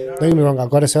don't get me wrong, I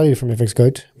got a salary from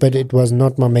Fxgoat, but it was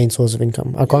not my main source of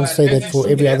income. I can't say that for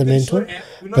every other mentor,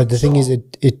 but the thing is,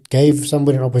 it gave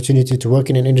somebody an opportunity to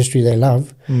work in an industry they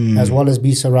love, as well as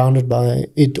be surrounded by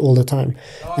it all the time.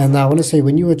 And I want to say,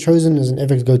 when you were chosen as an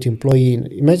Fxgoat employee,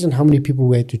 imagine how many people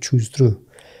we had to choose through.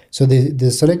 So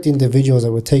the select individuals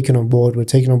that were taken on board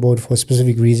for a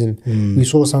specific reason. We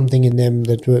saw something in them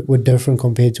that were different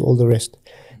compared to all the rest,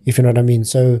 if you know what I mean.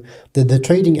 So the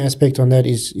trading aspect on that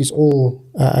is all,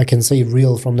 I can say,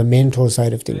 real from the mentor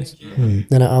side of things.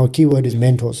 Then our keyword is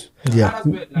mentors. Yeah.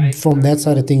 From that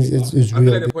side of things, it's I real.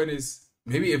 feel like the point is,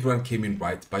 maybe everyone came in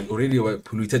right, but already were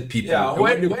polluted people. Yeah, And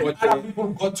when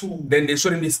people got to... then they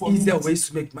showed them these easier ways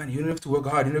to make money. You don't have to work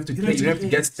hard. You don't have to play. You don't have to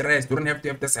get stressed. You don't have to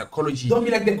have the psychology. Don't be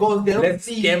like the girls. Let's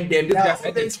scam them. This guy's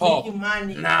at the top.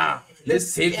 Money. Nah, let's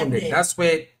save from them. That's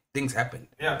where things happen.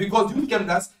 Yeah, because you scammed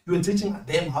us, you were teaching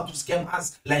them how to scam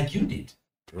us like you did.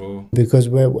 Bro. Because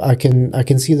I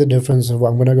can see the difference of,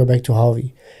 I'm going to go back to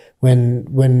Harvey.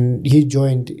 when he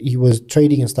joined, he was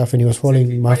trading and stuff, and he was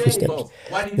following my footsteps.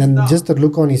 And just the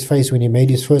look on his face when he made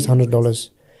his first $100,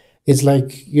 it's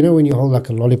like, you know, when you hold like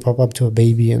a lollipop up to a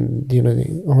baby and, you know,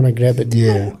 I want to grab it.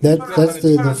 Yeah. That's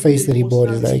the face that he bought.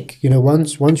 Is like, you know,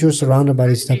 once you're surrounded by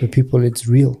these type of people, it's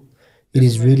real. It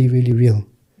is really, really real.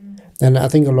 And I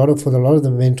think a lot of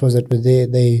the mentors that were there,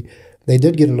 they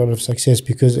did get a lot of success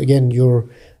because, again,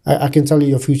 I can tell you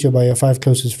your future by your 5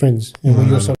 closest friends. And when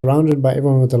you're surrounded by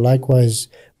everyone with a likewise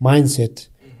mindset,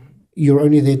 you're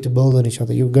only there to build on each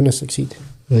other. You're going to succeed.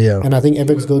 Yeah. And I think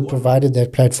Fxgoat provided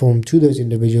that platform to those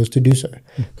individuals to do so.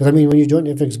 Because, I mean, when you joined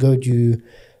Fxgoat,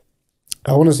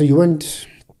 I want to say you weren't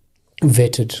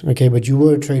vetted, okay, but you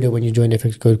were a trader when you joined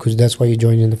Fxgoat because that's why you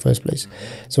joined in the first place.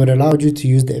 So it allowed you to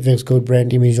use the Fxgoat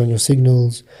brand image on your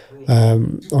signals,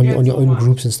 on your own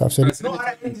groups and stuff. So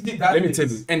let me tell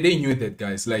you, and they knew that,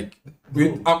 guys. Like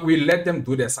we let them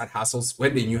do their side hustles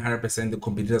when they knew 100% the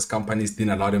competitors' companies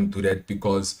didn't allow them to do that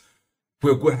because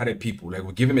we're good-hearted people. Like,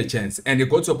 we give them a chance, and they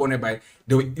got to a point whereby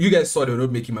you guys saw they were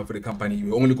not making money for the company.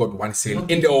 We only got 1 sale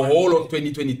in the whole of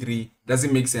 2023.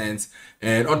 Doesn't make sense.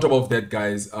 And on top of that,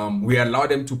 guys, we allow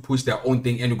them to push their own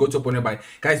thing, and we got to a point whereby,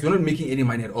 guys, we're not making any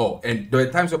money at all. And there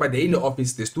are times whereby they're in the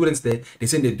office, the students there, they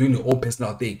say they're doing their own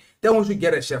personal thing. Then we should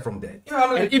get a share from that. Yeah,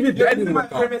 I'm like, and if it's my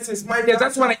premises, my they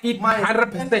just want to eat my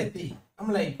 100%.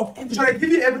 I'm like, should I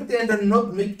give you everything and then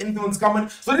not make anything on this company?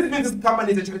 So this means this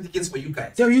company is a charity case for you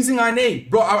guys. They're using our name,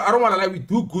 bro. I don't want to lie. We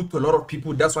do good to a lot of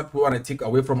people. That's what people want to take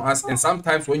away from us. And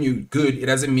sometimes when you're good, it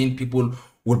doesn't mean people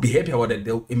will be happy about it.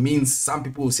 It means some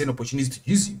people will send opportunities to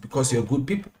use you because you're good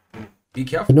people. Be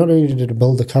careful. Not only did it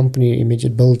build the company image,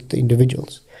 it built the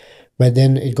individuals. But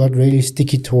then it got really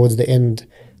sticky towards the end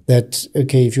that,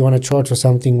 okay, if you want to charge for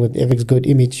something with Fxgoat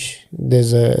image,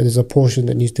 there's a portion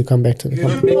that needs to come back to the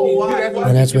company.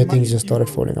 And that's where things just started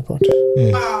falling apart.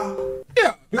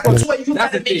 Yeah, That's why you that's the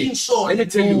started making thing. sure. Let me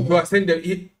tell you, bro,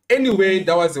 anyway,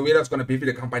 that was the way that's going to pay for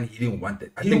the company. He didn't want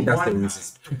it. I think that's the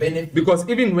reason. Because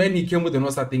even when he came with the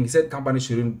Nostar thing, he said company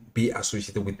shouldn't be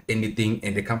associated with anything,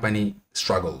 and the company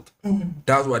struggled.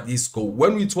 That's what his goal.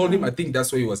 When we told him, I think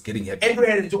that's why he was getting happy. I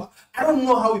don't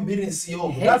know how we built a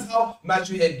CEO. That's how much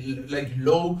we had like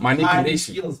low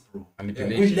Manipulation. skills, bro.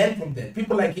 Manipulation. We learned from that.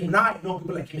 People like him now, I know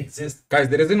people like him exist. Guys,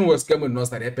 the reason was scam with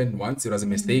Nostar happened once. It was a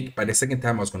mistake. But the second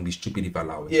time I was going to be stupid if I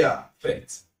allow it. Yeah,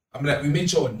 facts. I'm like, we made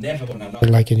sure we're never gonna allow.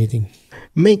 Like anything.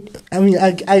 I mean,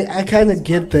 I kind of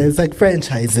get that. It's like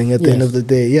franchising at the end of the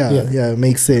day. Yeah, it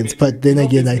makes sense. But then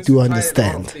again, I do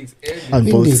understand on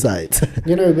both sides.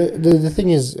 You know, the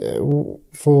thing is,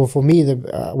 for me,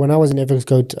 when I was in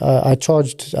Fxgoat,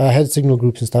 I had signal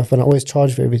groups and stuff, and I always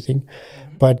charged for everything.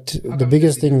 But the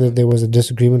biggest thing that there was a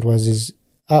disagreement is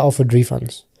I offered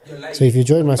refunds. So if you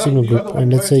join my signal group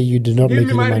and let's say you did not make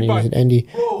any money, you said, Andy,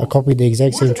 I copied the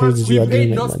exact same trades as you, I didn't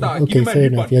make money. Okay, fair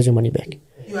enough, here's your money back.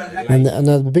 And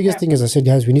the biggest thing is, I said,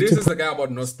 guys, we need This to is the guy about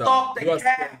Nostar.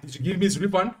 Did you give me his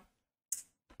refund?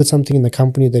 put something in the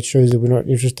company that shows that we're not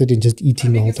interested in just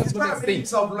eating the whole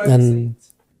time. And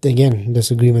again,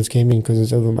 disagreements came in because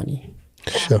it's over money.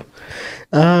 Sure.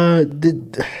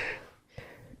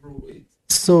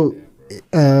 So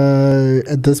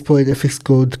at this point,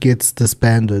 Fxgoat gets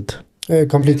disbanded.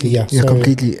 Completely, yeah. Yeah, So,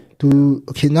 completely.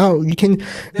 Okay, now you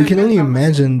can only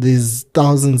imagine these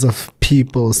thousands of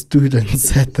people,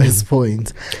 students at this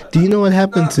point. Do you know what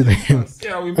happened to them?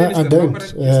 Yeah, we I don't.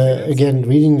 Again,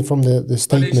 reading from the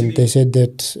statement, they said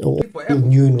that all the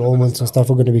new enrollments and stuff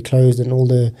are going to be closed and all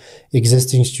the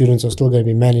existing students are still going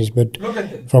to be managed. But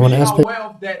from an aspect... aware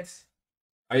of that.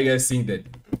 Are you guys seeing that?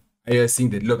 Are you guys seeing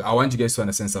that? Look, I want you guys to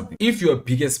understand something. If your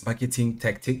biggest marketing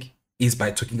tactic is by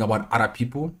talking about other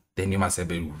people, then you must have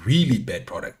a really bad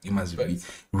product. You must be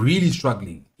really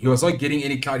struggling. He was not getting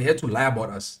any clout. He had to lie about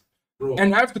us. Bro.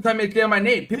 And I have to come and clear my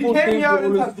name. People think we're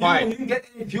always fine. You get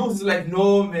any views, like,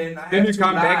 no, man. Then you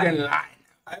come back and lie.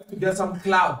 I have to get some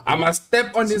clout. I must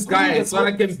step on this guy so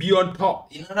I can be on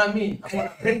top. You know what I mean? I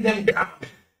want to bring them down.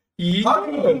 Yeah. How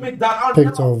do you bring me down? I'll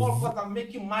Aspect never of fall because I'm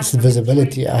making money.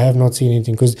 visibility, I have not seen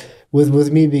anything because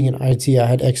with me being in IT, I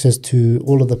had access to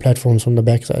all of the platforms from the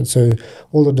backside, so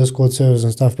all the Discord servers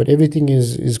and stuff, but everything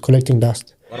is collecting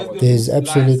dust. There's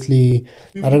absolutely,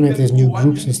 I don't know if there's new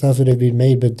groups and stuff that have been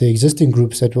made, but the existing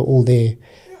groups that were all there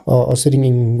are sitting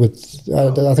in with,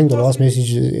 I think the last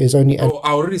message is only... I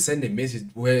already sent a message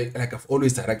where, like, I've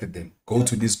always directed them. Go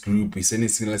to this group. We're sending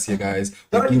signals here, guys.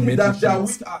 We do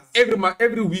mentorships.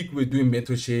 Every week we're doing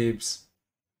mentorships.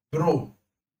 Bro.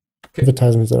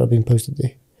 advertisements that are being posted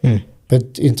there.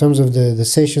 But in terms of the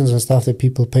sessions and stuff that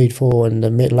people paid for and the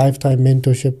lifetime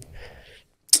mentorship,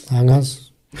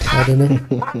 hangas, I don't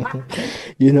know.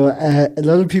 You know, a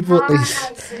lot of people,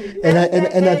 and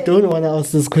I don't want to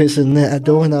ask this question. I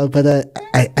don't want to, but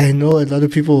I know a lot of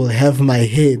people will have my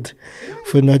head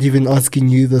for not even asking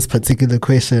you this particular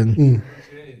question.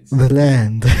 The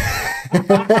land.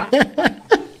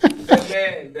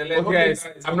 Guys,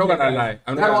 I'm not gonna lie.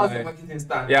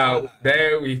 Yeah,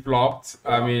 there we flopped.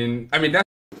 I mean that.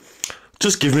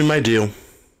 Just give me my deal.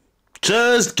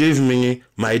 Just give me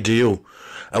my deal.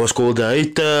 I was called a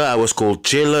hater, I was called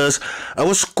jealous, I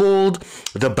was called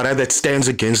the brother that stands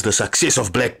against the success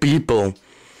of black people.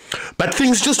 But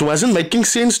things just wasn't making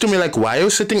sense to me. Like, why are you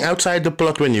sitting outside the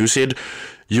plot when you said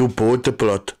you bought the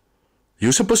plot?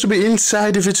 You're supposed to be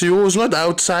inside if it's yours, not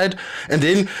outside. And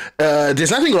then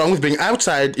there's nothing wrong with being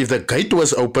outside if the gate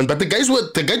was open, but the gate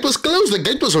was closed, the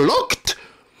gate was locked.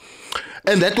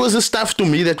 And that was the stuff to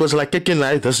me that was like, okay,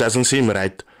 nah, this doesn't seem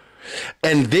right.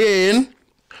 And then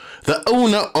the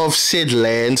owner of said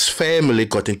land's family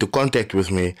got into contact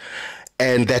with me,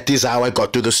 and that is how I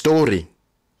got to the story.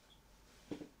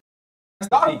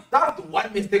 That's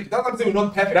one mistake. That's something we're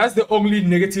not perfect. That's the only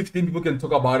negative thing people can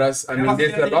talk about us. I mean,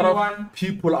 there's a lot of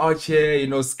people out here, you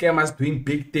know, scammers doing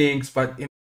big things, but you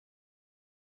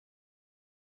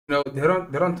know,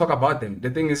 they don't talk about them.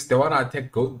 The thing is, they want to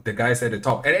attack the guys at the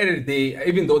top. At the end of the day,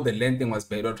 even though the land thing was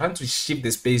bad, they're trying to shift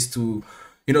the space to,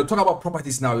 you know, talk about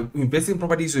properties now. Investing in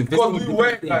properties, investing in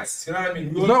work, guys. You know what I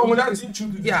mean?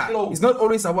 It's not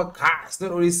always our car. It's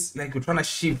not always like we're trying to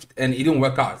shift and it didn't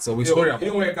work out. So we're sorry about it. It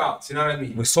didn't work out. You know what I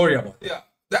mean? We're sorry about it.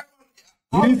 Yeah.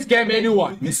 We didn't scam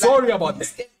anyone. We're sorry about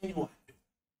that. You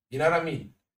know what I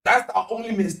mean? That's the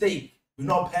only mistake. We're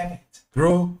not perfect.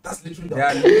 Bro, that's literally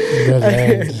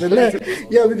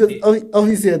yeah, because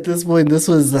obviously at this point, this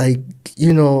was like,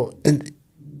 you know,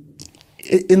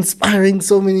 inspiring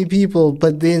so many people,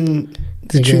 but then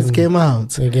the truth came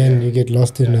out. Again, you get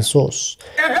lost in the sauce.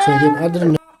 So again, I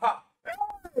didn't know.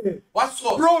 What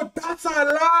sauce? Bro, that's a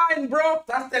line, bro.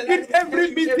 That's the line. In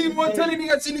every meeting, we're telling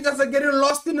niggas are getting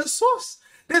lost in the sauce.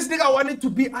 This nigga wanted to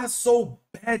be us so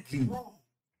badly.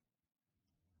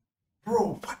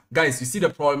 Bro. Guys, you see the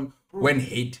problem when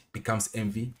hate becomes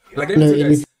envy? Like, let me tell you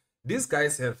guys, these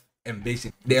guys have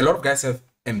ambition. A lot of guys have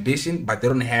ambition, but they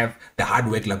don't have the hard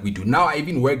work like we do. Now I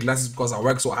even wear glasses because I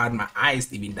work so hard, my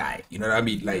eyes even die. You know what I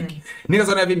mean? Like,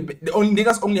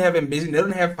 niggas only have ambition. They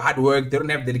don't have hard work. They don't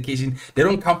have dedication. They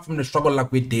don't come from the struggle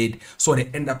like we did. So they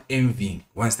end up envying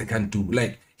once they can't do.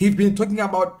 Like, he's been talking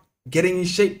about getting in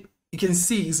shape. You can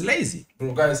see he's lazy.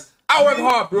 Bro, guys, I work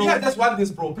hard, bro. Yeah, just want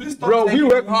this, bro. Please stop. Bro, we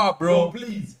work hard, bro.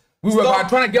 Please. We work hard,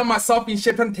 trying to get myself in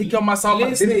shape, trying to take care of myself,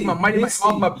 my money, my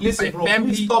family.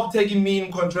 Please stop taking me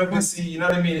in controversy. You know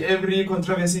what I mean? Every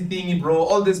controversy thingy, bro.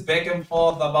 All this back and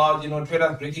forth about, you know,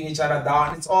 traders breaking each other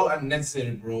down. It's all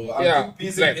unnecessary, bro. I'm too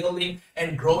busy building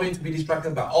and growing to be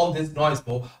distracted by all this noise,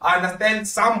 bro. I understand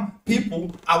some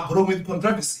people are growing with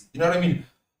controversy. You know what I mean?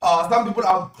 Some people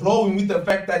are growing with the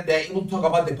fact that they're able to talk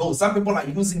about the goals. Some people are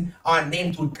using our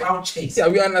name to cloud chase. Yeah,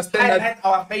 we understand that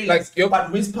our failures, like,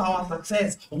 but whisper our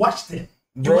success. Watch them.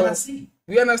 You bro, wanna see?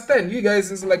 We understand. You guys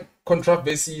is like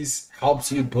controversies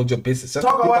helps you build your business. Just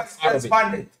talk about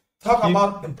expanded. Talk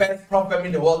about the best program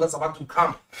in the world that's about to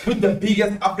come with the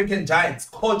biggest African giants,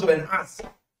 Kojo and us.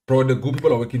 Bro, the good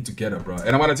people are working together, bro.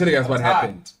 And I'm gonna tell you guys what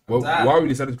happened. Why we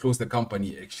decided to close the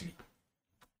company actually.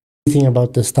 Thing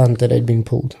about the stunt that had been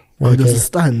pulled. Oh, there's a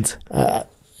stunt.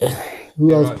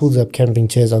 Who else pulls up camping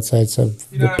chairs outside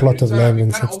the plot of land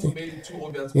and sits there?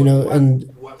 You know, and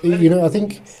you know, I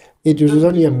think it was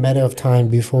only a matter of time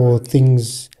before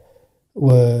things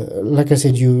were, like I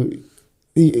said,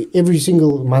 every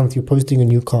single month you're posting a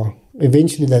new car.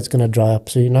 Eventually that's going to dry up.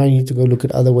 So now you need to go look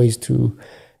at other ways to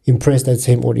impress that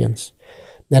same audience.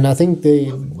 And I think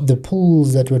the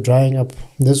pools that were drying up,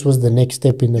 this was the next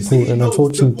step in the pool. And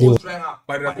unfortunately, we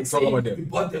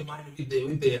bought the money with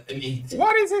the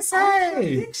what is it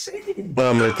saying?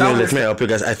 Let me help you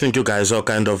guys. I think you guys are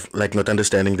kind of like not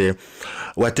understanding there.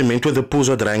 What he meant with the pools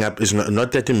were drying up is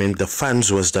not that he meant the funds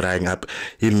was drying up.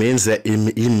 He meant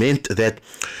that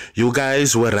you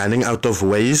guys were running out of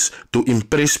ways to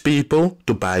impress people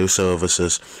to buy your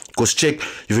services. Because check,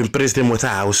 you've impressed them with a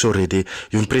house already.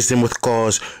 You've impressed them with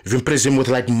cars. You've impressed them with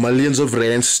like millions of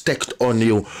rands stacked on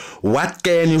you. What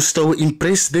can you still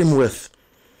impress them with?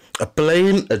 A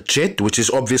plane, a jet, which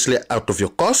is obviously out of your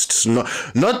costs. Not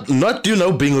you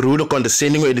know, being rude or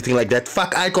condescending or anything like that.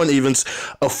 Fuck, I can't even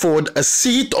afford a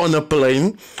seat on a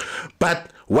plane. But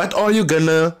what are you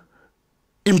gonna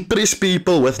impress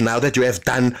people with now that you have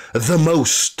done the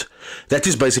most? That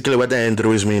is basically what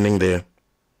Andrew is meaning there.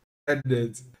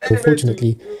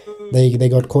 Unfortunately, they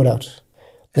got caught out.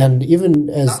 And even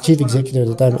as chief executive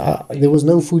at the time, there was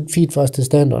no feet for us to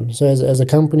stand on. So as a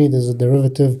company, there's a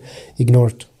derivative,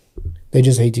 ignored. They're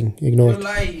just hating, ignored. You're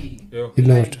lying.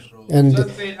 Ignored. And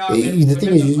Just say, the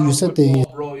thing is, you sit there.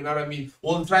 Bro, you know what I mean?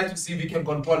 We'll try to see if we can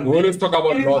control it. We always talk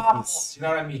about It is our losses. fault, you know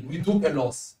what I mean? We took a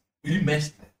loss. We didn't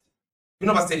mention that. We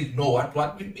never said, no,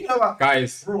 what? We never.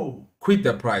 Guys, Bro. quit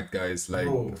the pride, guys. Like,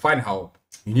 Bro. find help.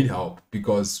 You need help,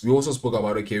 because we also spoke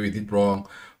about, okay, we did wrong,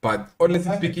 but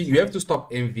honestly speaking, you have to stop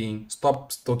envying,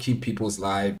 stop stalking people's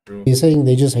lives, bro. You're saying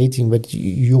they're just hating, but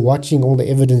you're watching all the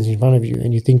evidence in front of you,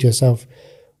 and you think to yourself,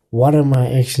 what am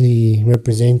I actually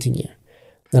representing here?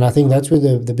 And I think that's where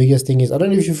the biggest thing is. I don't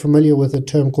know if you're familiar with a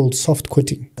term called soft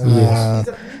quitting.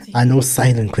 I know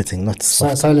silent quitting, not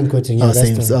soft. Silent quitting. Yeah,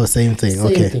 same thing. Same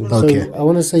Okay. thing. Okay. So I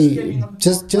want to say,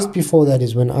 just before that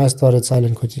is when I started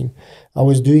silent quitting. I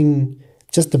was doing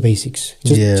just the basics,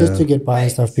 just to get by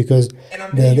and stuff, because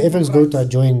the Fxgoat I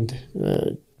joined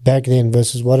back then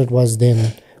versus what it was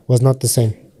then was not the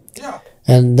same. Yeah.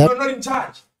 And that You're not in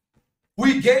charge.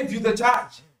 We gave you the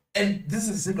charge. And this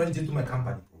is exactly what you did to my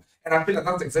company, bro. And I feel like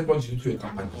that's exactly what you do to your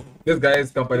company. This guy's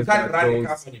company is You can't gonna run a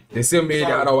close. company, bro. They still made the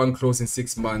Sorry. other one close in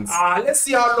 6 months. Let's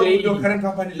see how long Shady. your current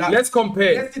company lasts. Let's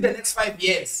compare. Let's see the next 5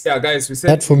 years. Yeah, guys, we said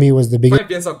that for me was the biggest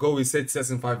 5 years ago we said CS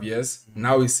in 5 years.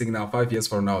 Now we're saying now 5 years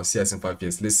from now CS in 5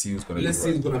 years. Let's see who's gonna Let's do see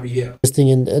right. who's gonna be here.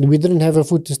 thing, and we didn't have a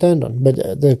foot to stand on. But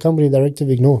the company directive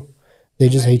ignore. They're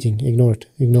just hating, ignore it.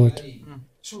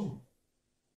 True.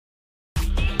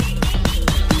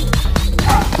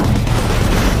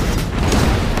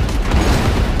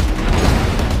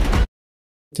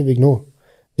 Ignore.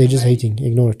 They're just hating,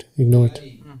 ignore it.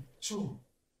 True.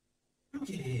 Look at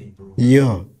him, bro.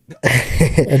 Yo.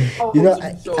 You know,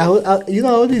 I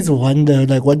always wonder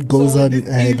like what goes on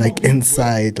like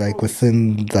inside, like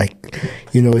within, like,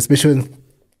 you know, especially when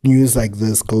news like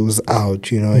this goes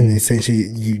out, you know, and essentially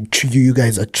you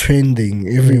guys are trending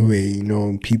everywhere, you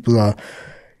know, people are,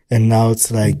 and now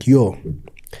it's like, yo,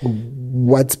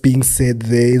 what's being said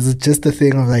there? Is it just a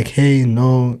thing of like, hey,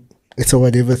 no, it's a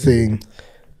whatever thing?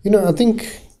 You know, I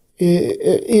think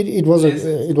it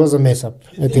was a mess up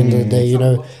at the end of the day. You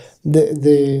know,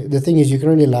 the thing is, you can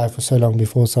only lie for so long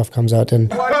before stuff comes out,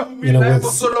 and you know,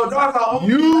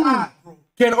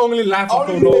 Can only laugh at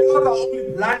the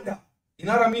only blunder. You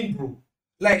know what I mean, bro?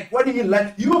 Like, what do you mean?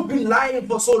 Like, you've been lying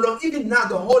for so long. Even now,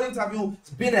 the whole interview has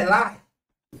been a lie.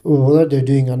 what they're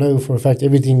doing, I know for a fact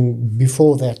everything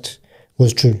before that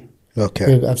was true.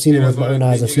 Okay. I've seen it with my own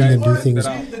eyes. I've seen them do things,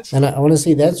 and I want to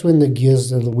say that's when the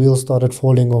gears and the wheels started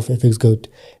falling off Fxgoat.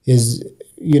 Is,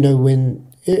 you know, when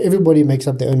everybody makes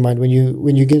up their own mind. When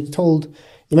you get told,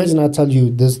 imagine I tell you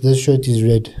this shirt is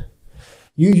red.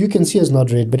 You can see it's not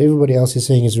red, but everybody else is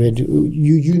saying it's red.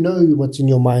 You know what's in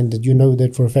your mind, that you know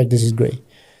that for a fact this is grey.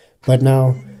 But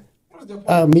now,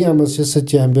 me, I must just sit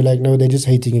here and be like, no, they're just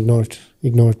hating. Ignore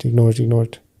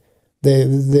it.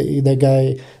 The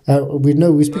guy,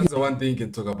 we speak That's the one thing you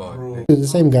can talk about. to the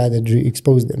same guy that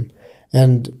exposed them,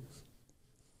 and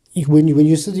when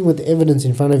you're sitting with the evidence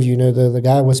in front of you, you know, the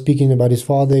guy was speaking about his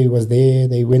father. He was there.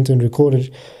 They went and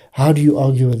recorded. How do you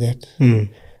argue with that?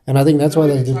 And I think that's why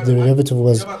the derivative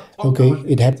was, okay,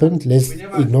 it happened. Let's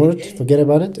ignore it, forget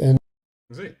about it, and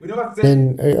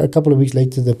then a couple of weeks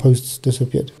later, the posts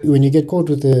disappeared. When you get caught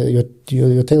with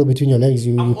your tail between your legs,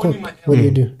 you caught. What do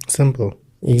you do? Simple.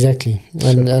 Exactly,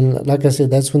 and like I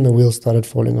said, that's when the wheels started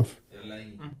falling off.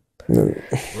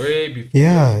 Way before.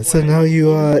 Yeah, so now you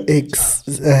are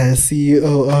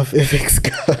CEO of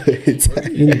Fxgoat.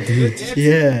 Indeed,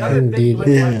 Yeah. indeed.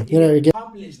 Yeah. You know, again,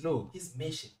 Accomplish his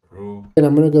mission, bro. and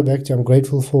I'm going to go back to, I'm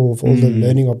grateful for all the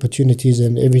learning opportunities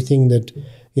and everything that,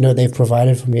 you know, they've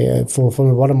provided for me. From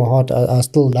the bottom of my heart, I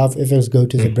still love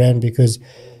Fxgoat as a brand, because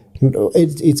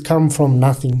it's come from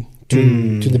nothing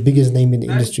to the biggest name in the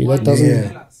industry.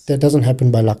 That doesn't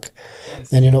happen by luck.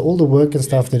 And, you know, all the work and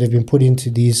stuff that have been put into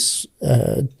these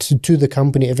to the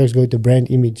company Fxgoat, the brand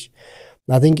image.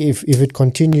 I think if it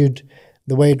continued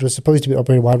the way it was supposed to be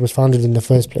operated, why it was founded in the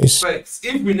first place. But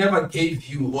if we never gave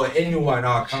you or anyone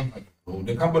our company, bro,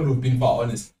 the company would have been far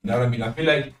honest. You know what I mean? I feel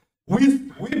like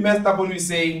we messed up when we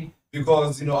saying,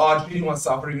 because, you know, our trading was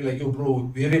suffering. Like, yo,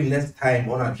 bro, we're having less time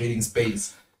on our trading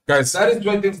space. Guys, That is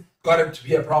when things got to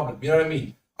be a problem. You know what I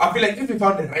mean? I feel like if we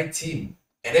found the right team,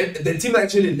 and if the team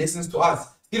actually listens to us,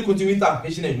 still continue with our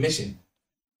vision and mission,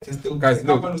 Guys, the look.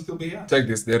 company will still be here. check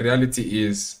this. The reality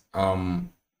is,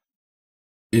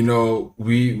 you know,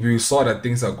 we saw that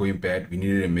things are going bad. We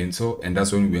needed a mentor, and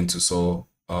that's when we went to saw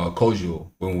Kojo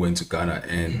when we went to Ghana.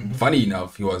 And funny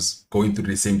enough, he was going through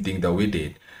the same thing that we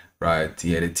did. right?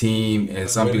 He had a team, and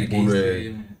some went people against were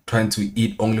him. trying to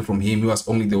eat only from him. He was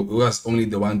only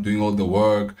the one doing all the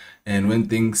work. And when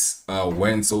things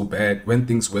went so bad, when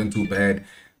things went too bad,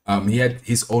 he had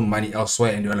his own money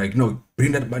elsewhere, and they were like, no,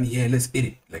 bring that money here, let's eat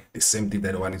it. Like the same thing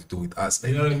that they wanted to do with us.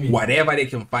 Like, You know what I mean? whatever they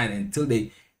can find until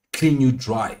they clean you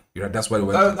dry. You know, that's what they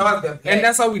went That was their plan. and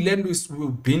that's how we learned.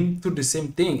 We've been through the same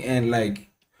thing, and like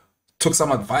took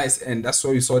some advice, and that's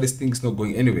why we saw these things not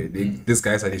going anywhere. These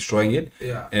guys are destroying it.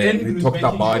 Yeah. And And we we talked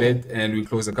making about sure. it, and we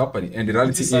closed the company. And the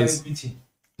reality Silent is, meeting.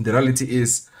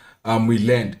 we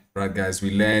learned, right, guys?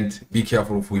 We learned. Be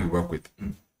careful of who you work with.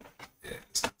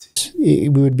 We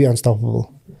would be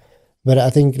unstoppable. But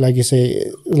I think, like I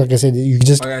said, you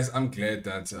just Oh, guys, I'm glad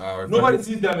that Nobody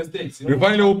sees their mistakes. You know? we're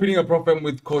finally opening a program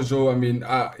with Kojo. I mean,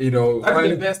 That's finally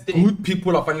the best thing. good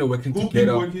people are finally working Good together.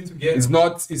 people working together. It's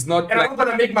not And like I'm not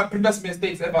gonna make my previous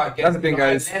mistakes ever again. That's the thing, You know,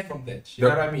 guys. I learn from that. You know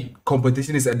what I mean?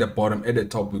 competition is at the bottom. At the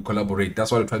top, we collaborate.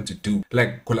 That's what we're trying to do.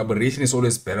 Like collaboration is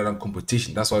always better than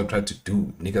competition. That's what we're trying to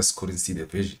do. Niggas couldn't see the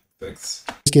vision. Thanks.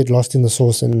 get lost in the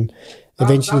sauce, and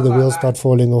eventually the wheels start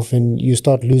falling off, and you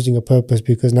start losing a purpose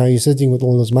because now you're sitting with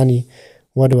all this money.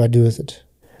 What do I do with it?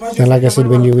 But And like I said,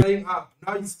 when you playing up,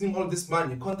 now you're seeing all this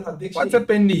money, contradiction. What's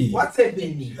happening? What's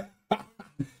happening?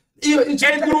 He's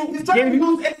trying to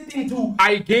use anything to.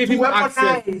 I gave to him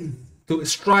access weaponize. to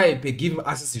Stripe. I gave him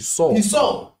access to Saw.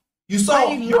 You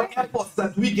saw your efforts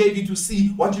that we gave you to see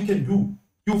what you can do.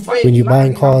 You failed. when you're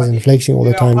buying cars and flexing all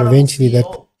the time, eventually that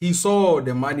He saw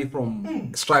the money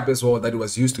from Stripe as well that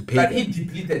was used to pay. that he them.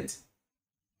 depleted.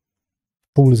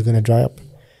 pool is going to dry up,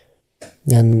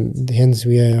 and hence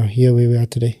we are here where we are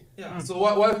today. Yeah. So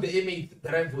what if the M8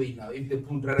 drive away now? If the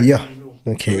pool drive Yeah. away,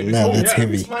 no. Okay, now that's yeah,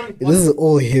 heavy. this money- This is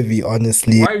all heavy,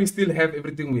 honestly. Why we still have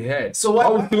everything we had? So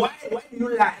why do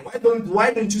you lie?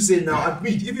 Why don't you say now?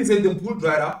 Admit if you say the pool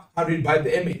dried up, how did you buy the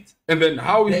M8? And then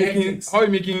how are we The making exits. how are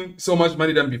we making so much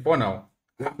money than before now?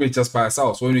 When we just by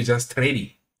ourselves, when we just trading.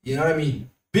 You know what I mean?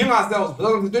 Being ourselves,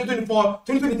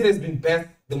 2023 has been best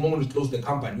the moment we closed the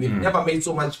company. We've never made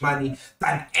so much money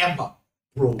than ever,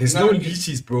 bro. There's You know no what I mean?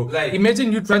 leashes, bro. Like-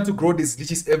 Imagine you trying to grow these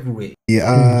leashes everywhere.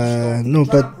 Yeah, no,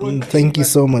 but thank you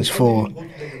so much for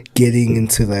getting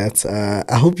into that.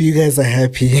 I hope you guys are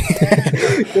happy.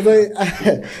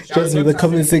 Trust me, the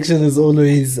comment section is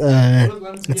always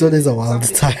it's always a wild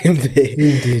time there.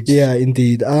 Indeed. Yeah,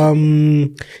 indeed.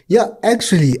 Yeah,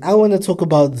 actually, I want to talk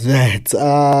about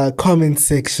that. Comment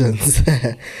sections.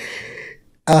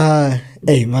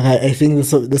 Hey, Mara, I think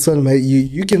this one might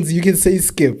you can say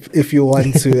skip if you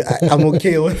want to. I'm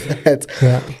okay with that.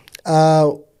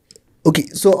 Yeah. Okay,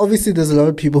 so obviously there's a lot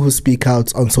of people who speak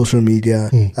out on social media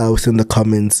within the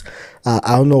comments.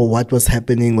 I don't know what was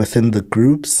happening within the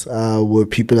groups. Were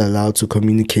people allowed to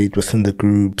communicate within the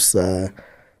groups?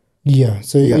 Yeah,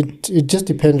 so it just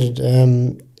depended.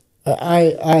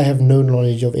 I have no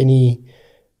knowledge of any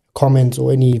comments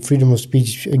or any freedom of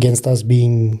speech against us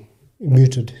being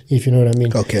muted, if you know what I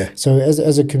mean. Okay. So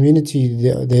as a community,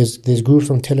 there's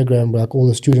groups on Telegram where like all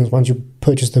the students, once you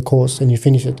purchase the course and you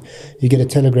finish it, you get a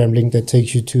Telegram link that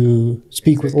takes you to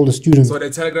speak with all the students. So the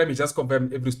Telegram is just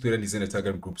confirmed every student is in a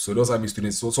Telegram group. So those are my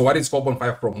students. So what is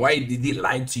 4.5 from? Why did he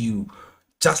lie to you?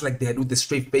 Just like that with a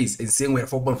straight face and saying we're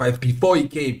 4.5 before he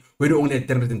came, we only had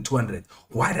 300 and 200.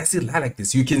 Why does he lie like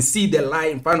this? You can see the lie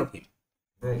in front of him.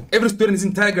 Every student is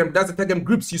in Telegram. That's the Telegram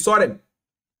groups. You saw them.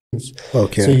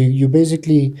 Okay. So you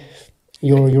basically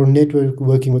you're network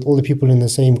working with all the people in the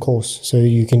same course, so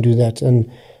you can do that. And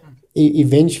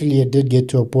eventually, it did get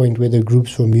to a point where the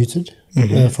groups were muted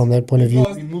from that point of view.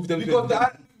 We moved them to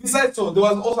Because besides, so there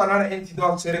was also another entity that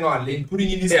was sharing our link, putting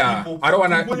in his people. I don't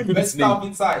wanna putting put bad his stuff name.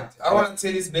 inside. I don't want to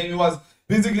say his name. He was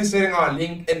basically sharing our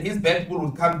link, and his bad people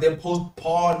would come there, post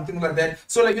porn, things like that.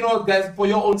 So, like, you know, guys, for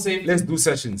your own safety, Let's do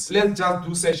sessions. let's just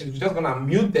do sessions. We're just gonna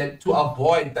mute that to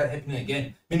avoid that happening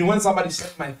again. Meaning, when somebody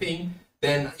shares my thing,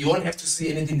 then you won't have to see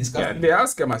anything Yeah, disgusting. they are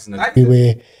scammers. In Like,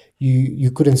 Where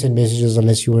you couldn't send messages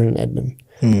unless you were an admin,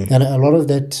 and a lot of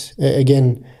that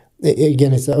again,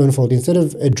 it's their own fault. Instead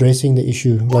of addressing the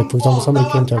issue, like for example, somebody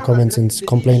came to our comments and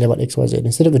complained about XYZ.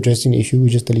 Instead of addressing the issue, we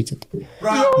just delete it.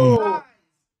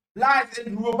 lies,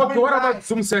 and we were Okay, coming what live. about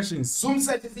Zoom sessions? Zoom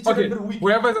sessions each Okay, and every week.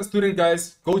 whoever is a student,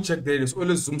 guys, go check there. There's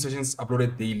always Zoom sessions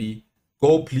uploaded daily.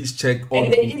 Go, please check all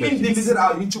And the they Zoom even sessions. deleted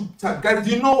our YouTube channel. Guys,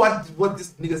 do you know what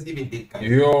this niggas even did, guys?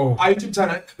 Yo. Our YouTube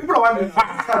channel. People are wondering,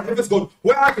 let's go.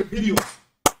 Where are the videos?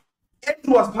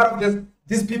 Andrew was part of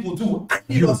these people too. And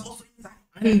he was also inside.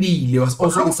 Andy was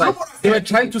also inside. They were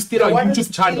trying to steal our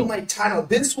YouTube channel. My channel.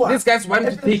 This one. These guys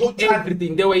wanted to take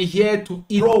everything. They were here to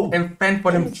eat Bro. and fend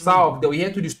for themselves. They were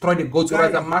here to destroy the goats. It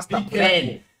was a master Be plan.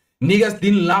 careful. Niggas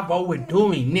didn't love what we're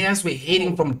doing. Niggas were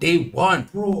hating from day one.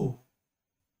 Bro,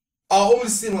 our only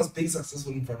sin was being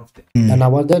successful in front of them. And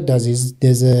now what that does is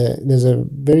there's a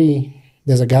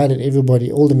guy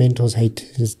that all the mentors hate.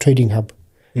 Is Trading Hub.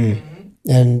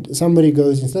 And somebody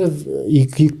goes, instead of you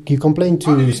complain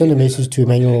to send a message to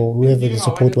Emmanuel or whoever the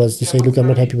support was to say, look, I'm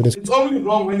not happy with this. It's only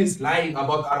wrong when it's lying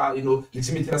about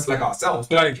legitimators like ourselves.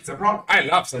 Like, it's a problem. I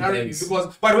laugh sometimes.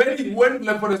 But when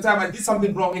like, for the time I did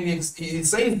something wrong and he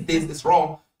says this is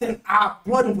wrong, then I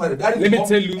applaud him for it. That is Let me wrong,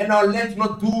 tell you, and I'll learn to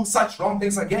not do such wrong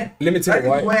things again. Let me tell you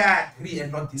why. That is where I agree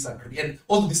and not disagree, and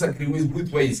also disagree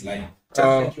with where he's lying. Just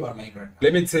like you are lying right now.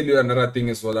 Let me tell you another thing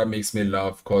as well that makes me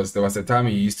laugh, because there was a time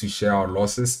he used to share our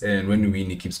losses, and when we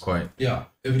win, he keeps quiet. Yeah,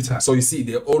 every time. So you see,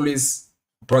 they always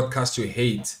broadcast your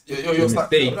hate, your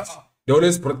mistakes. They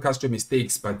always broadcast your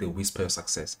mistakes, but they whisper your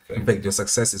success. In fact, your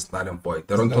success is null and void.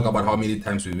 They don't talk about how many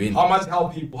times we win. How much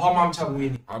help people? How much have we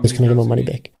win? Just can I get my money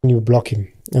back? And you block him.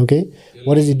 Okay?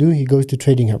 What does he do? He goes to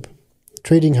Trading Hub.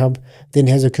 Trading Hub then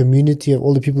has a community of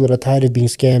all the people that are tired of being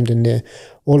scammed and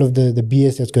all of the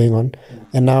BS that's going on.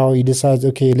 And now he decides,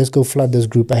 okay, let's go flood this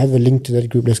group. I have a link to that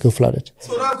group. Let's go flood it.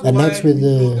 So that's where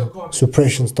the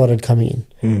suppression started coming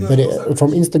in. But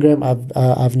from Instagram,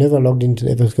 I've never logged into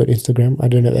the Fxgoat Instagram. I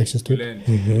don't have access to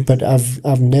it. But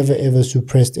I've never ever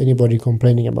suppressed anybody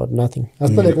complaining about nothing. I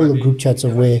still have all the group chats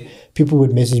of where people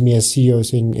would message me as CEO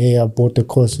saying, hey, I bought the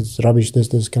course. It's rubbish.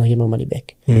 This. Can I get my money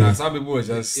back? Nah, some people are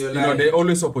just, they're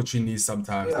always opportunities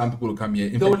sometimes. Some people will come here.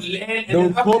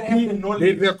 They'll copy,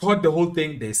 they record the whole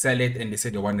thing, they sell it, and they say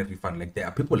they want a refund. Like, there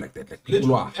are people like that. Like,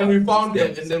 people are. And we found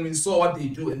them, and then we saw what they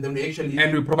do, and then we actually.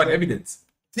 And we provide evidence.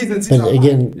 But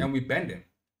again, and we ban them.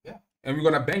 Yeah. And we're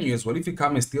going to ban you as well. If you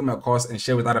come and steal my course and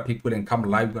share with other people and come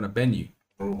live, we're going to ban you.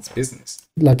 It's business.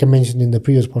 Like I mentioned in the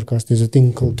previous podcast, there's a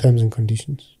thing called terms and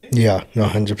conditions. Yeah, no,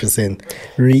 100%.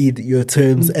 Read your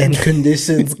terms and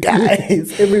conditions,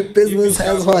 guys. Every business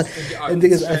has one. And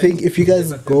because I think if you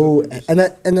guys go, and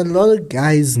a lot of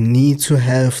guys need to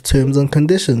have terms and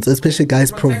conditions, especially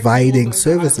guys providing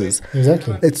services.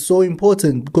 Exactly. It's so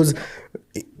important because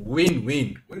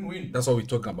win-win. That's what we're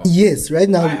talking about. Yes, right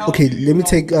now. Okay, let me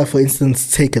take for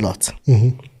instance, Take a Lot.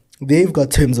 They've got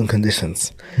terms and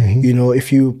conditions. You know,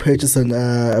 if you purchase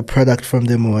a product from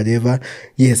them or whatever,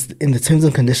 yes, in the terms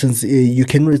and conditions, you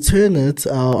can return it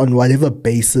on whatever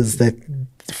basis that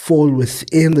fall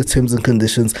within the terms and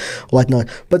conditions, whatnot.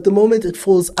 But the moment it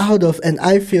falls out of, and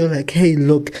I feel like, hey,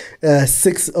 look,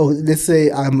 let's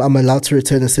say I'm allowed to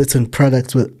return a certain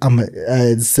product with,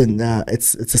 it's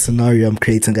a scenario I'm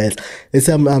creating, guys. Let's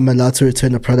say I'm allowed to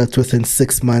return a product within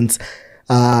 6 months,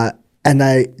 and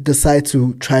I decide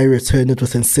to try return it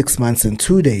within 6 months and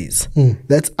 2 days.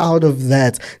 That's out of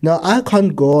that. Now, I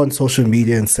can't go on social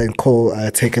media and call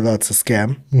Take a Lot a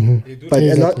scam. But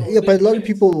a lot of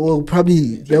people will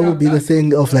probably, there will be the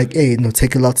thing of like, hey, no,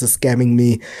 Take a Lot is scamming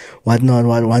me, whatnot,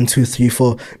 1, 2, 3,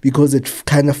 4, because it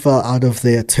kind of fell out of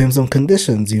their terms and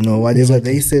conditions, you know, whatever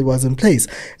they said was in place.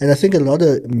 And I think a lot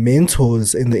of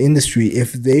mentors in the industry,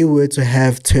 if they were to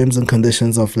have terms and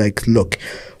conditions of like, look,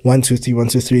 1, 2, 3, 1,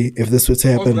 2, 3. If this were to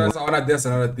happen, that's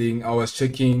another thing. I was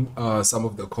checking some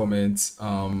of the comments.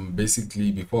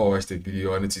 Basically, before I watched the video,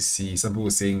 I wanted to see some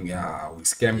people saying, "Yeah, we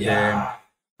scammed them."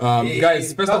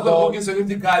 Guys, first of all,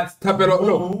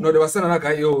 Tapelo. No, there was another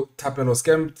guy. Tapelo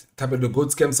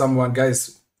Goat scammed someone.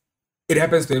 Guys, it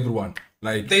happens to everyone.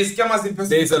 Like,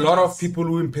 there's a lot of people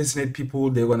who impersonate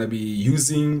people. They're gonna be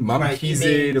using Mama Kize.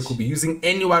 They could be using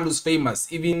anyone who's famous,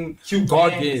 even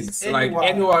Guardians, like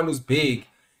anyone who's big.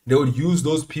 They would use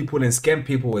those people and scam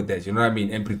people with that, you know what I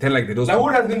mean? And pretend like they don't.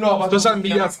 Who doesn't know about social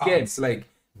media scams? Like,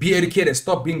 be educated,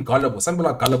 stop being gullible. Some people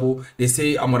are gullible. They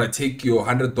say, I'm gonna take your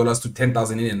 $100 to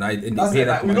 10,000 in a night, and they pay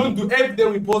that. We don't do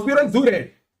everything we post. We don't do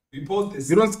that. We post this.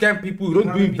 We don't scam people. We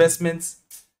don't do investments.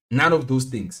 None of those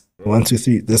things. 1, 2,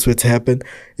 3. This would happen.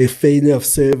 A failure of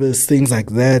service, things like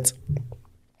that.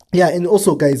 Yeah, and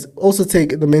also, guys,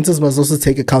 the mentors must also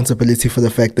take accountability for the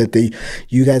fact that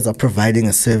you guys are providing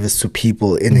a service to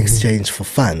people in exchange for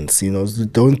funds. You know,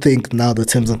 don't think now the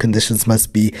terms and conditions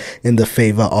must be in the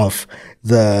favor of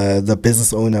the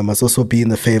business owner, must also be in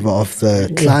the favor of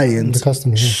the client, the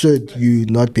customer, should you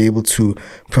not be able to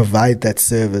provide that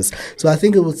service. So I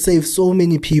think it would save so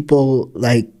many people,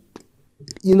 like,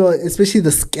 you know, especially the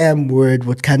scam word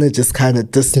would disappear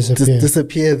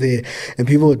there, and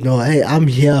people would know, hey, I'm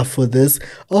here for this.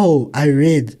 Oh, I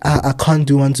read, I can't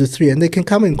do 1, 2, 3, and they can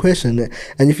come and question it.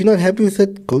 And if you're not happy with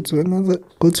it, go to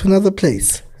another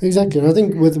place. Exactly. And I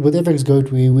think with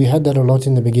Fxgoat, we had that a lot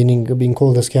in the beginning, being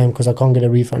called a scam because I can't get a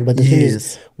refund. But the thing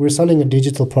is, we're selling a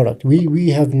digital product.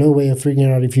 We have no way of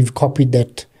figuring out if you've copied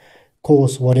that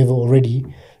course, whatever, already.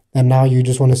 and now you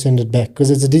just want to send it back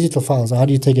because it's a digital file. So how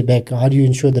do you take it back? How do you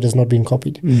ensure that it's not being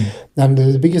copied? And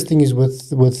the biggest thing is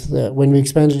with when we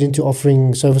expanded into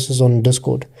offering services on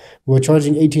Discord, we were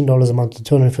charging $18 a month,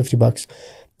 $250,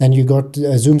 and you got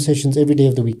Zoom sessions every day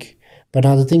of the week. But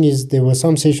now the thing is, there were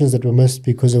some sessions that were missed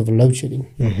because of load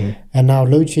shedding. And now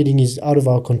load shedding is out of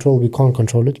our control. We can't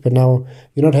control it. But now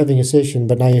you're not having a session,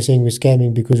 but now you're saying we're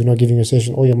scamming because we're not giving you a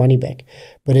session or your money back.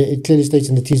 But it clearly states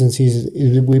in the T's and C's,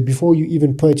 before you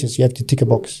even purchase, you have to tick a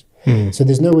box. So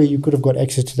there's no way you could have got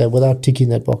access to that without ticking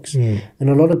that box. And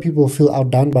a lot of people feel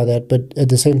outdone by that, but at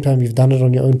the same time, you've done it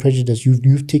on your own prejudice.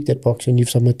 You've ticked that box and you've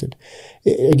submitted.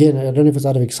 Again, I don't know if it's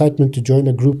out of excitement to join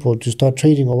a group or to start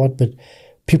trading or what, but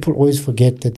people always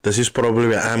forget that. This is probably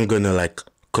where I'm gonna like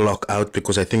clock out,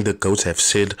 because I think the goats have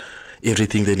said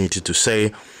everything they needed to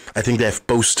say. I think they have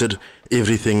posted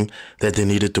everything that they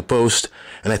needed to post,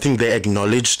 and I think they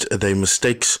acknowledged their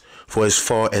mistakes for as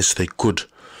far as they could.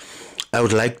 I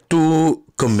would like to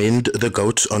commend the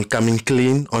goats on coming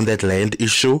clean on that land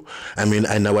issue. I mean,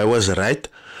 I know I was right,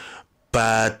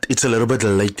 but it's a little bit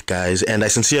late, guys, and I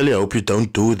sincerely hope you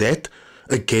don't do that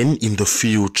again in the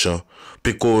future,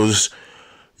 because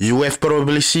you have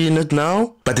probably seen it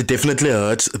now, but it definitely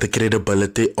hurts the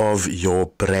credibility of your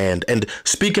brand. And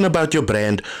speaking about your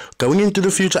brand, going into the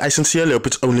future, I sincerely hope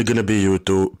it's only going to be you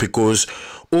two, because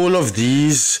all of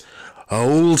these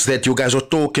holes that you guys are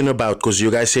talking about, because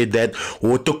you guys said that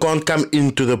water can't come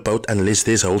into the boat unless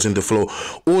there's holes in the floor.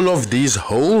 All of these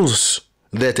holes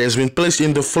that has been placed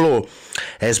in the floor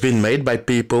has been made by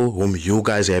people whom you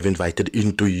guys have invited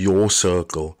into your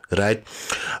circle, right?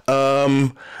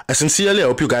 I sincerely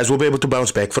hope you guys will be able to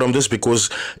bounce back from this, because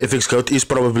Fxgoat is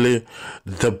probably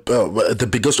the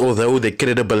biggest, although their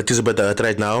credibility is a bit hurt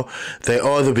right now. They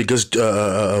are the biggest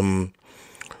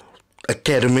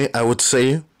academy, I would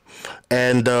say,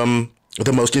 and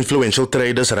the most influential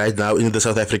traders right now in the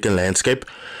South African landscape.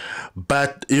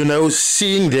 But, you know,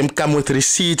 seeing them come with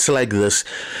receipts like this,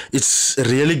 it's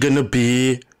really going to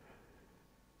be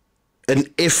an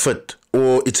effort,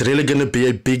 or it's really going to be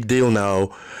a big deal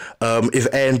now if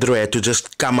Andrew had to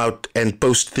just come out and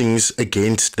post things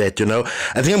against that, you know.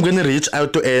 I think I'm going to reach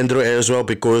out to Andrew as well,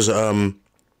 because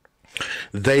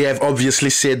they have obviously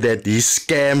said that he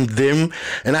scammed them.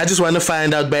 And I just want to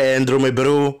find out by Andrew, my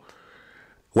bro,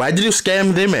 why did you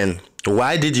scam them, man?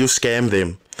 Why did you scam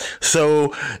them?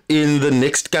 So in the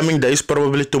next coming days,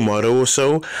 probably tomorrow or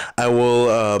so, I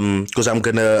will because I'm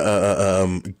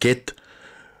gonna get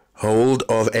hold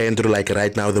of Andrew like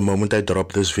right now, the moment I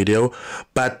drop this video.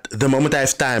 But the moment I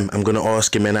have time, I'm gonna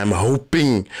ask him, and I'm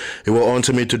hoping he will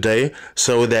answer me today,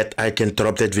 so that I can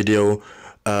drop that video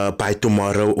by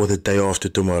tomorrow or the day after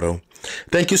tomorrow.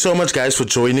 Thank you so much, guys, for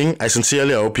joining. I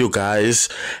sincerely hope you guys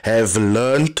have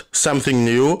learned something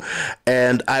new,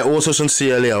 and I also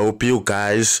sincerely hope you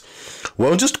guys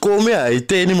won't just call me a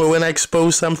hater anymore when I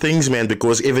expose some things, man,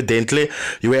 because evidently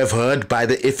you have heard by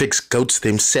the Fxgoats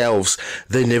themselves.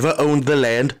 They never owned the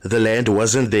land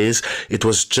wasn't theirs, it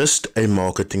was just a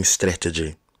marketing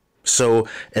strategy. So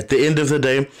at the end of the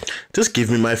day, just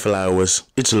give me my flowers.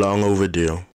 It's long overdue.